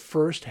the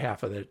first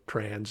half of the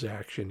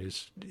transaction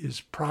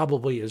is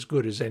probably as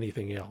good as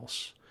anything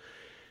else.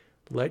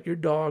 Let your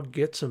dog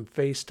get some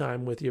face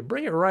time with you.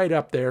 Bring it right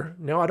up there.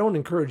 Now, I don't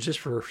encourage this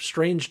for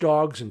strange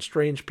dogs and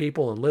strange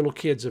people and little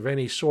kids of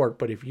any sort,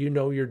 but if you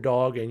know your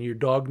dog and your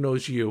dog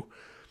knows you,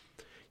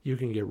 you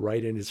can get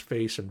right in his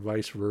face and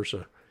vice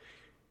versa.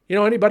 You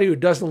know, anybody who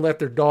doesn't let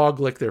their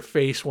dog lick their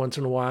face once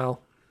in a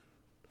while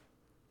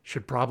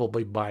should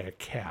probably buy a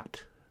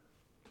cat.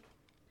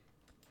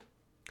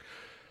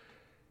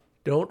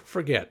 Don't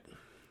forget,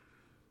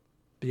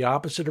 the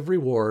opposite of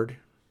reward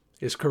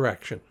is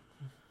correction.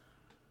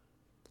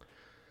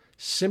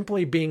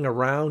 Simply being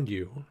around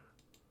you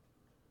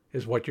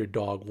is what your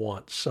dog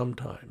wants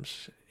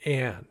sometimes.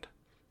 And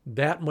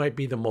that might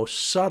be the most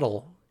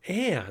subtle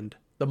and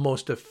the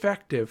most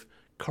effective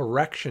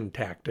correction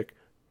tactic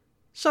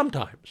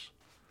sometimes.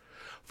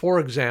 For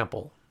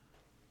example,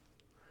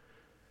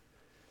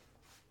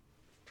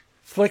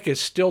 Flick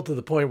is still to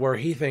the point where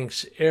he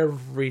thinks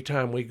every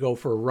time we go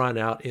for a run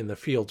out in the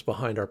fields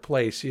behind our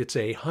place, it's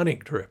a hunting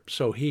trip.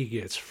 So he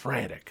gets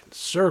frantic and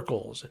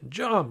circles and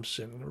jumps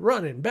and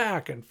running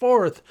back and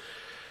forth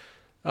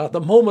the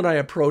moment I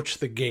approach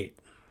the gate.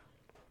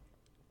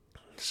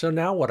 So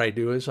now what I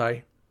do is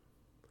I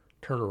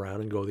turn around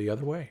and go the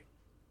other way.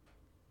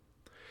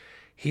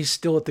 He's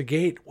still at the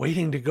gate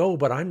waiting to go,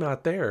 but I'm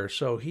not there.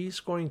 So he's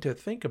going to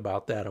think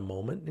about that a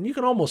moment. And you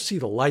can almost see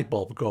the light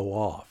bulb go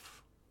off.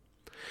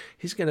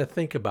 He's going to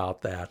think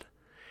about that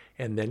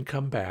and then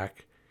come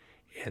back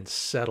and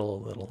settle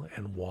a little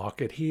and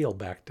walk at heel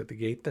back to the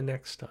gate the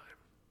next time.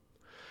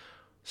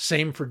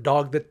 Same for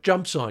dog that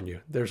jumps on you.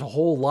 There's a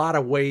whole lot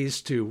of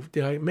ways to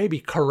maybe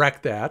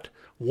correct that.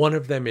 One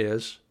of them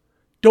is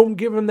don't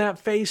give them that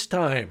face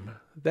time.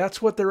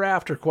 That's what they're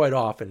after quite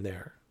often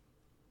there.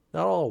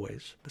 Not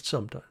always, but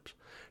sometimes.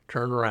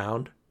 Turn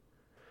around.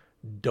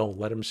 Don't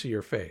let them see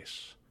your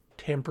face.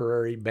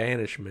 Temporary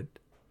banishment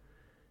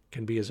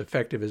can be as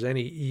effective as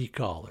any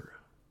e-collar.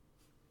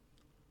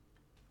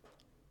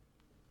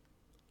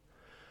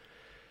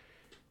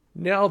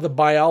 Now the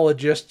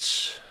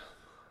biologists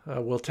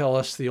will tell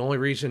us the only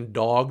reason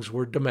dogs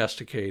were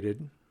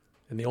domesticated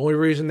and the only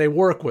reason they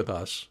work with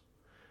us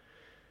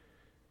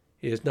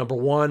is, number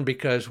one,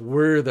 because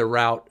we're the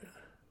route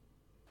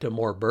to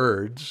more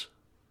birds,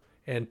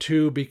 and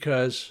two,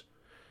 because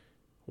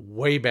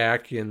way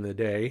back in the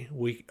day,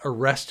 we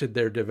arrested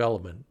their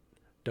development.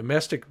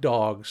 Domestic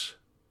dogs,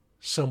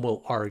 some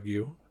will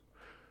argue,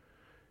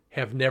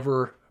 have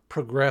never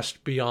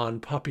progressed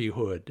beyond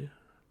puppyhood.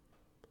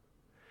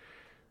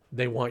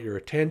 They want your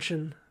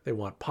attention. They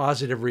want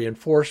positive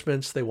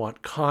reinforcements. They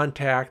want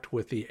contact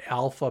with the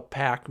alpha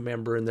pack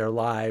member in their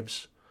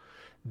lives.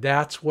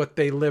 That's what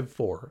they live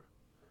for.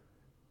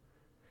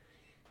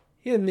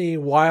 In the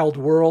wild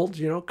world,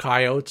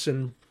 coyotes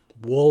and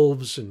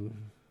wolves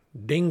and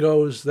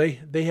dingoes,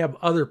 they have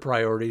other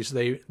priorities.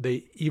 They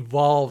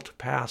evolved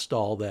past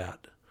all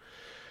that.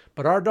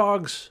 But our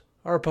dogs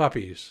are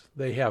puppies.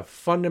 They have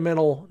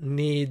fundamental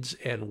needs,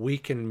 and we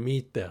can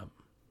meet them.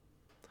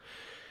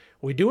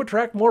 We do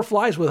attract more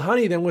flies with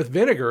honey than with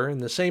vinegar,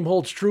 and the same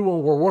holds true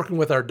when we're working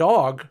with our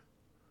dog.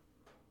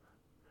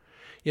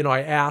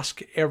 I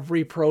ask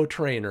every pro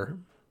trainer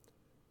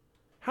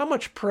how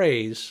much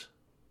praise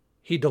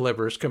he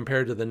delivers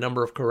compared to the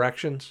number of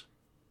corrections.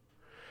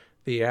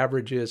 The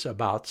average is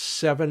about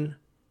 7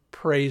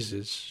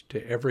 praises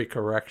to every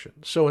correction.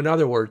 So in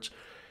other words,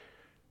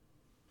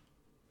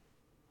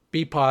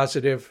 be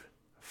positive,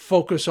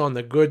 focus on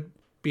the good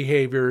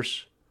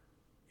behaviors,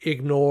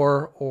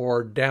 ignore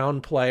or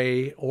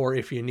downplay, or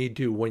if you need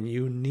to, when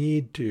you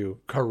need to,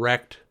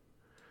 correct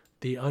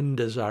the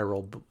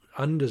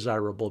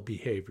undesirable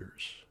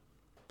behaviors.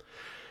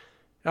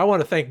 I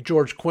want to thank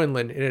George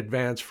Quinlan in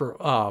advance for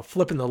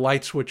flipping the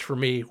light switch for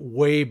me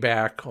way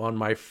back on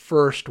my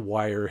first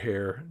wire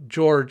hair.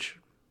 George,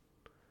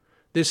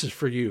 this is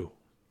for you.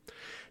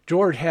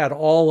 George had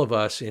all of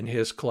us in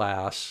his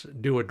class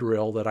do a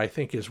drill that I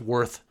think is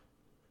worth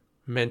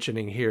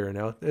mentioning here.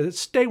 Now,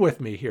 stay with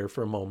me here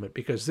for a moment,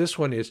 because this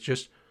one is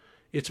just,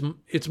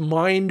 it's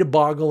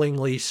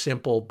mind-bogglingly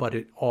simple, but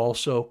it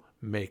also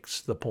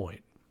makes the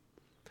point.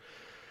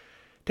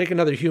 Take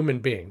another human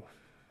being.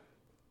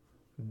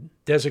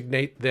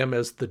 Designate them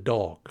as the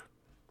dog.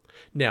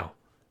 Now,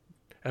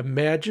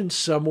 imagine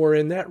somewhere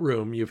in that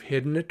room you've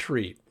hidden a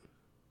treat,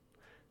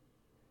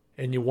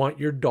 and you want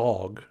your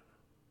dog,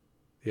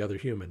 the other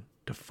human,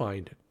 to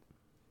find it.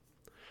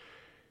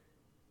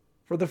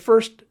 For the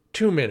first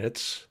 2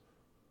 minutes,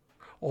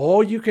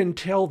 all you can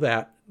tell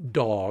that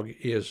dog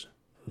is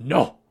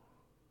no,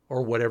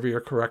 or whatever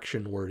your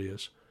correction word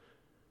is.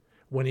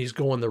 when he's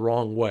going the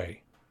wrong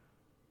way.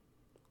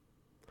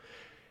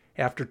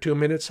 After 2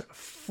 minutes,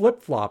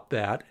 flip-flop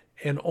that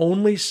and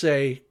only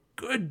say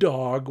good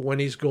dog when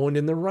he's going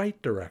in the right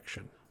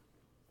direction.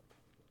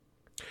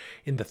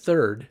 In the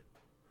third,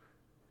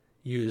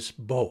 use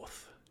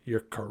both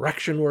your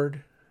correction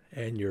word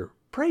and your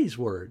praise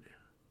word.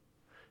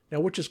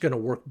 Now, which is going to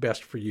work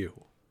best for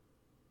you?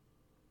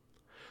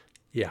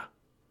 Yeah.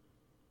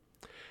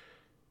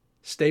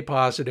 Stay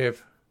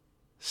positive.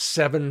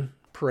 7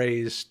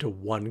 praise to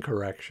 1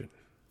 correction.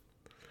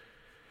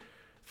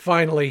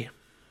 Finally,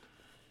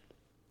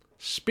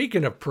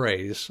 speaking of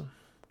praise,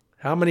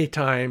 how many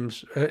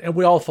times, and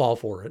we all fall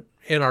for it,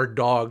 and our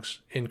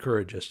dogs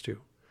encourage us to.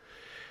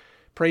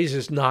 Praise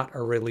is not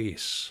a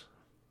release.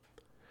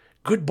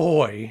 Good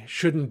boy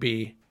shouldn't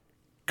be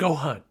go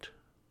hunt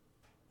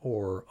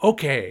or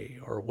okay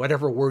or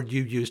whatever word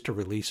you use to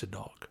release a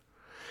dog.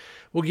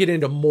 We'll get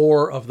into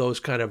more of those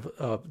kind of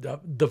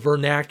the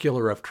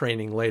vernacular of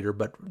training later,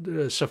 but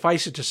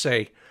suffice it to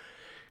say,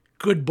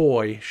 good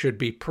boy should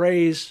be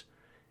praise,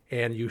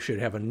 and you should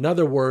have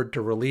another word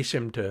to release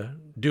him to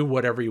do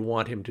whatever you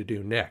want him to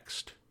do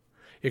next.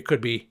 It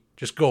could be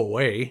just go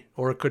away,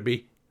 or it could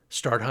be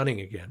start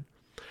hunting again.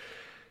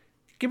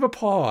 Give a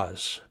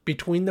pause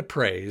between the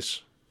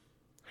praise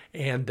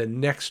and the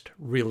next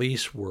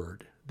release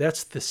word.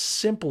 That's the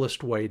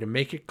simplest way to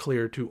make it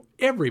clear to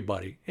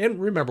everybody. And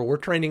remember, we're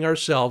training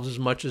ourselves as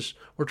much as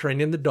we're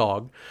training the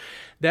dog.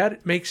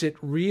 That makes it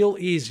real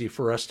easy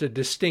for us to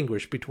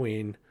distinguish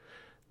between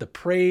the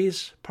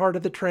praise part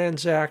of the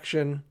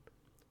transaction,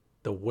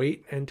 the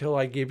wait until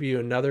I give you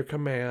another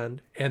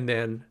command, and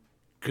then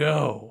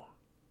go.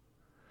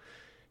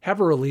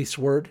 Have a release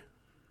word.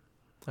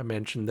 I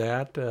mentioned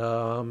that.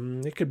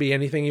 It could be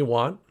anything you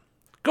want.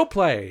 Go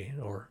play,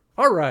 or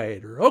all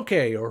right, or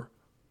okay, or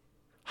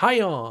high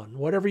on,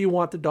 whatever you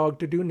want the dog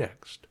to do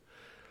next.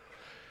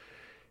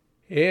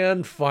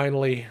 And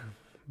finally,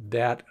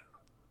 that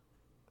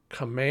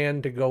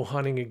command to go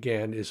hunting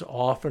again is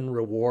often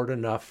reward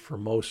enough for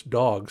most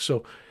dogs.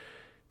 So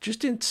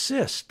just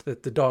insist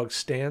that the dog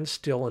stand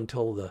still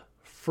until the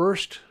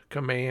first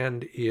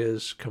command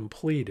is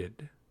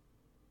completed.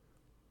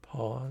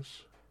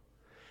 Pause,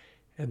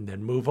 and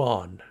then move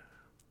on.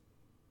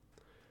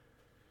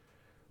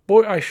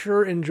 Boy, I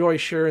sure enjoy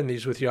sharing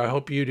these with you. I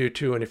hope you do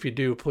too. And if you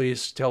do,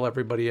 please tell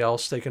everybody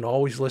else. They can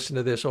always listen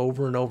to this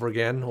over and over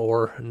again,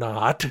 or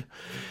not.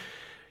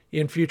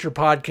 In future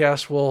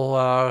podcasts,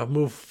 we'll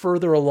move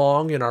further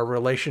along in our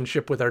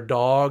relationship with our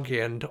dog.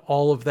 And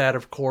all of that,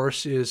 of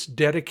course, is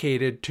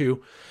dedicated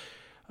to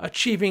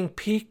achieving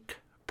peak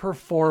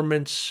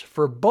performance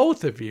for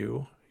both of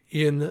you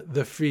in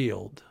the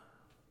field.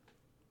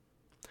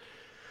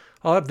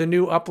 I'll have the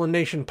new Upland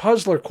Nation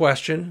Puzzler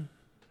question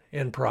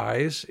and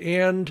prize,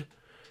 and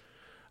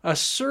a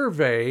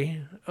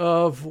survey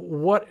of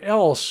what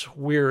else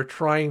we're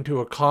trying to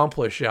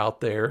accomplish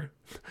out there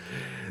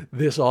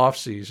this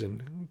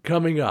off-season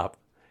coming up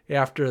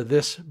after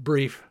this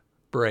brief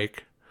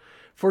break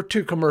for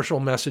 2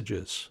 commercial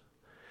messages.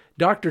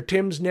 Dr.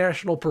 Tim's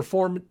Dr.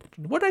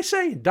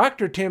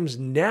 Tim's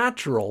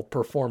Natural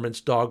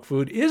Performance Dog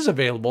Food is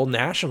available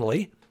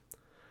nationally.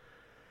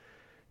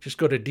 Just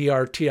go to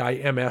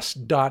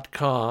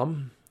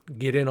drtims.com.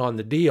 Get in on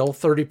the deal.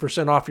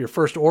 30% off your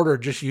first order.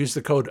 Just use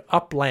the code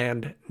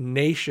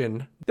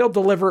UplandNation. They'll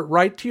deliver it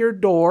right to your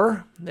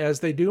door, as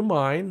they do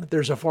mine.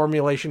 There's a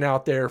formulation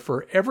out there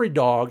for every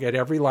dog at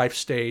every life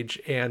stage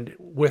and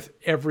with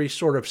every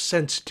sort of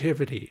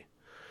sensitivity.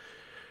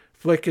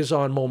 Flick is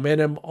on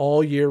Momentum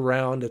all year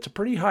round. It's a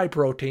pretty high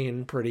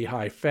protein, pretty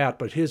high fat,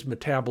 but his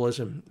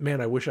metabolism, man,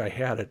 I wish I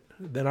had it.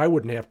 Then I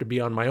wouldn't have to be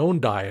on my own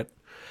diet.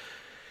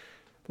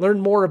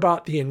 Learn more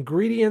about the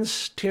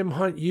ingredients Tim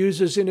Hunt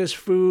uses in his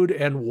food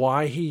and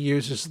why he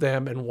uses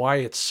them and why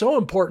it's so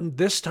important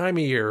this time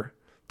of year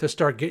to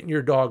start getting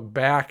your dog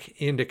back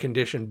into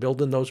condition,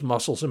 building those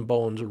muscles and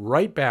bones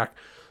right back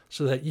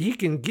so that he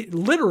can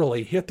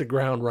literally hit the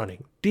ground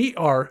running.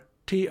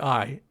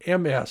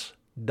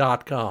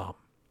 drtims.com.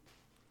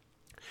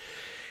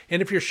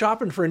 And if you're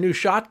shopping for a new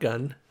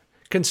shotgun,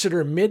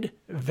 consider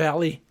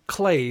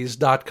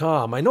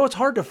midvalleyclays.com. I know it's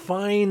hard to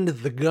find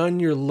the gun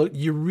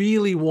you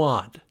really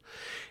want.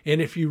 And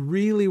if you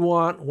really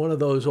want one of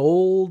those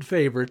old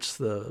favorites,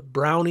 the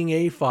Browning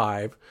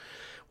A5,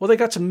 well, they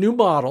got some new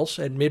models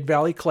at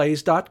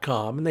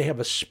midvalleyclays.com, and they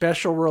have a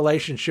special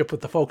relationship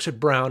with the folks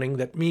at Browning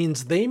that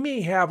means they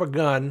may have a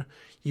gun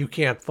you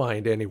can't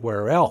find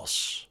anywhere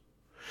else.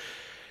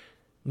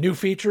 New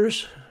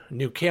features,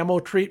 new camo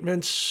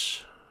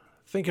treatments.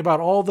 Think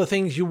about all the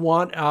things you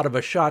want out of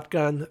a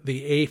shotgun.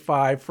 The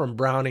A5 from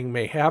Browning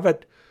may have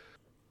it.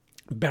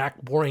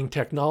 Back boring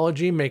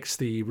technology makes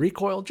the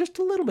recoil just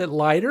a little bit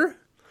lighter.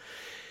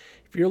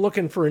 If you're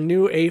looking for a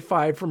new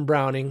A5 from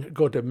Browning,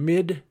 go to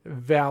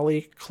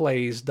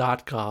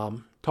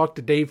midvalleyclays.com. Talk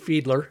to Dave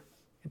Fiedler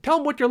and tell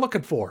him what you're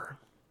looking for.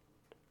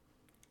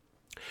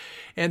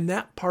 And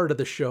that part of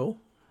the show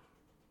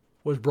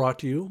was brought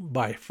to you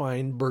by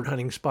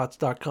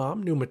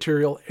FindBirdHuntingSpots.com. New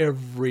material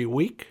every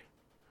week.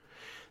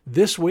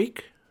 This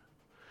week,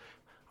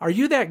 Are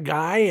you that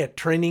guy at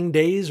training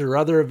days or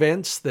other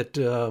events that,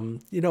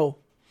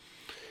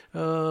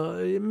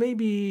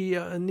 maybe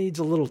needs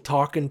a little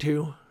talking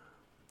to?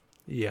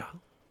 Yeah,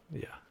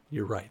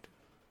 you're right.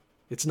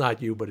 It's not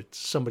you, but it's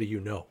somebody you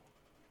know.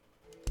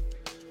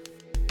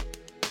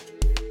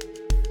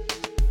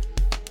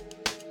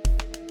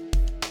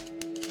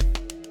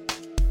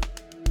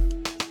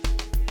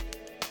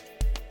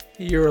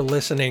 You're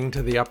listening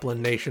to the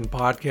Upland Nation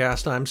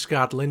podcast. I'm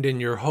Scott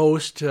Linden, your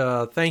host.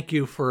 Thank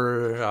you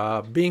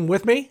for being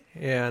with me,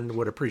 and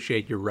would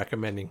appreciate you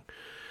recommending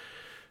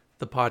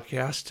the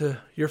podcast to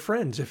your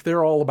friends. If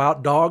they're all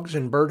about dogs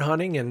and bird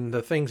hunting and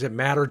the things that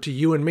matter to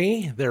you and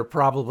me, they're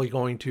probably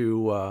going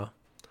to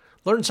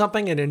learn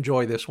something and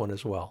enjoy this one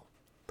as well.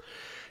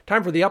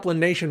 Time for the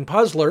Upland Nation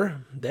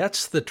Puzzler.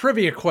 That's the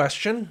trivia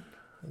question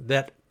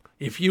that,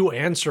 if you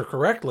answer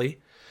correctly,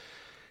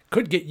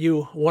 could get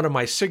you one of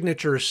my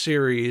signature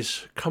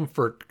series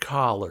comfort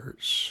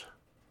collars.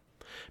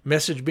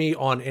 Message me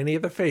on any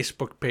of the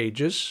Facebook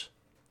pages.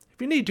 If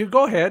you need to,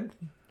 go ahead,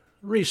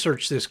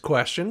 research this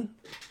question.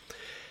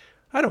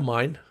 I don't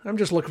mind. I'm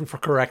just looking for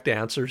correct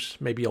answers.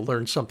 Maybe you'll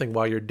learn something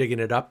while you're digging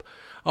it up.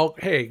 Oh,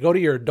 hey, go to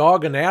your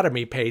dog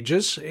anatomy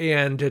pages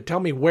and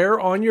tell me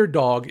where on your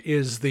dog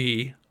is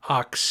the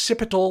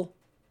occipital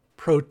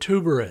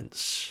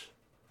protuberance.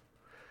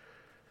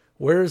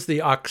 Where's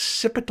the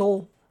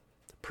occipital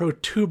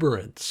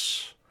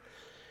protuberance?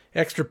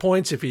 Extra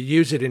points if you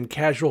use it in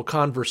casual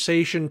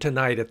conversation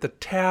tonight at the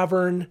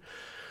tavern.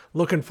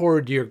 Looking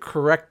forward to your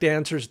correct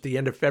answers at the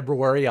end of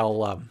February.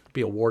 I'll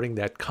be awarding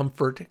that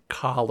comfort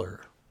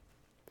collar.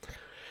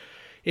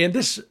 And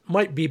this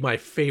might be my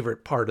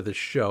favorite part of the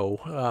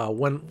show.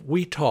 When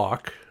we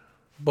talk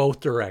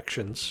both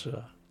directions,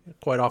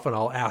 quite often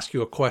I'll ask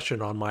you a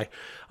question on my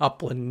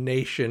Upland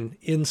Nation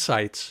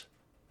Insights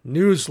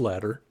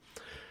newsletter.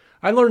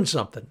 I learned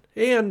something.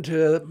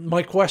 And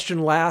my question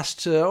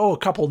last, a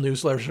couple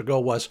newsletters ago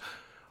was,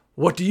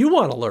 what do you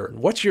want to learn?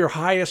 What's your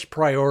highest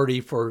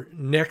priority for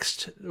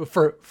next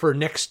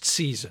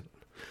season?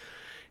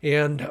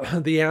 And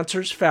the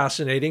answer's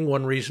fascinating.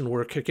 One reason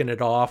we're kicking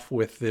it off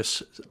with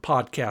this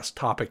podcast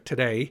topic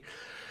today,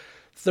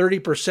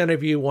 30%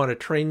 of you want to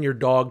train your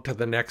dog to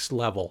the next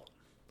level.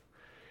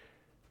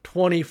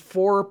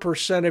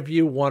 24% of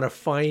you want to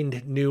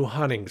find new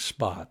hunting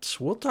spots.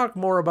 We'll talk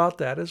more about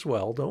that as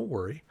well, don't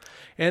worry.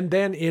 And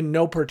then in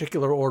no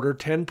particular order,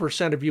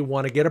 10% of you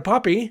want to get a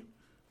puppy.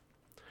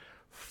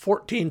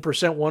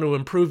 14% want to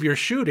improve your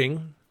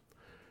shooting.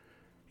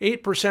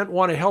 8%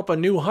 want to help a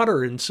new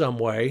hunter in some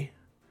way.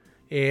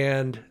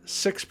 And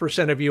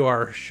 6% of you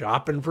are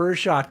shopping for a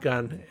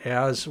shotgun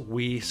as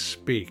we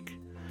speak.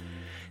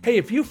 Hey,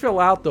 if you fill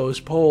out those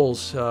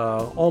polls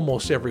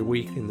almost every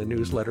week in the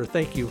newsletter,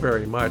 thank you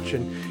very much.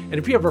 And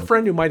if you have a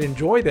friend who might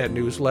enjoy that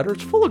newsletter,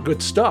 it's full of good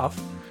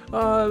stuff.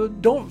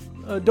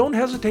 Don't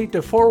hesitate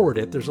to forward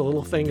it. There's a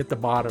little thing at the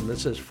bottom that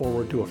says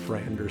forward to a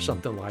friend or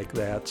something like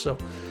that. So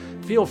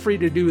feel free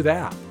to do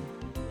that.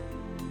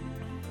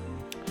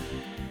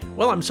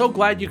 Well, I'm so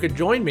glad you could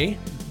join me.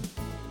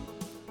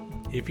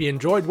 If you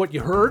enjoyed what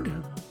you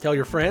heard, tell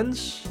your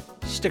friends.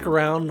 Stick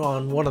around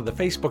on one of the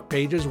Facebook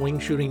pages, Wing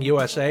Shooting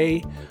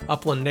USA,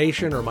 Upland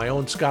Nation, or my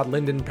own Scott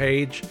Linden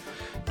page.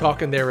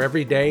 Talking there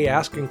every day,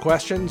 asking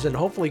questions, and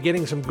hopefully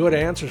getting some good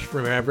answers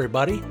from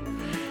everybody.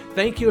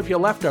 Thank you if you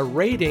left a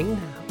rating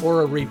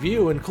or a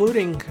review,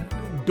 including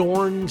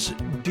Dorn's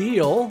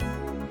Deal.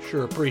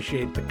 Sure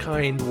appreciate the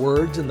kind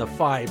words and the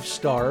 5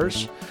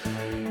 stars.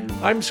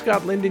 I'm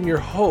Scott Linden, your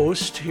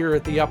host here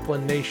at the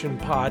Upland Nation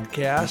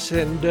podcast,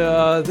 and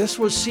this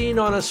was seen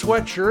on a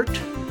sweatshirt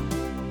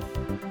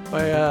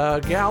by a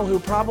gal who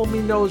probably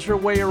knows her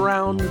way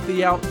around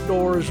the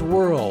outdoors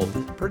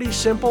world. Pretty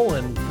simple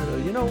and,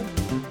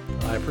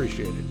 I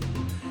appreciate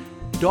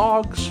it.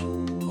 Dogs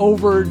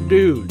over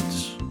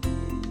dudes.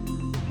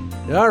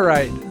 All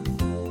right.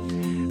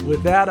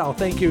 With that, I'll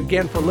thank you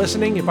again for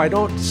listening. If I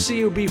don't see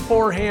you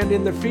beforehand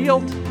in the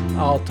field,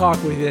 I'll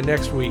talk with you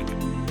next week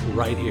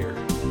right here.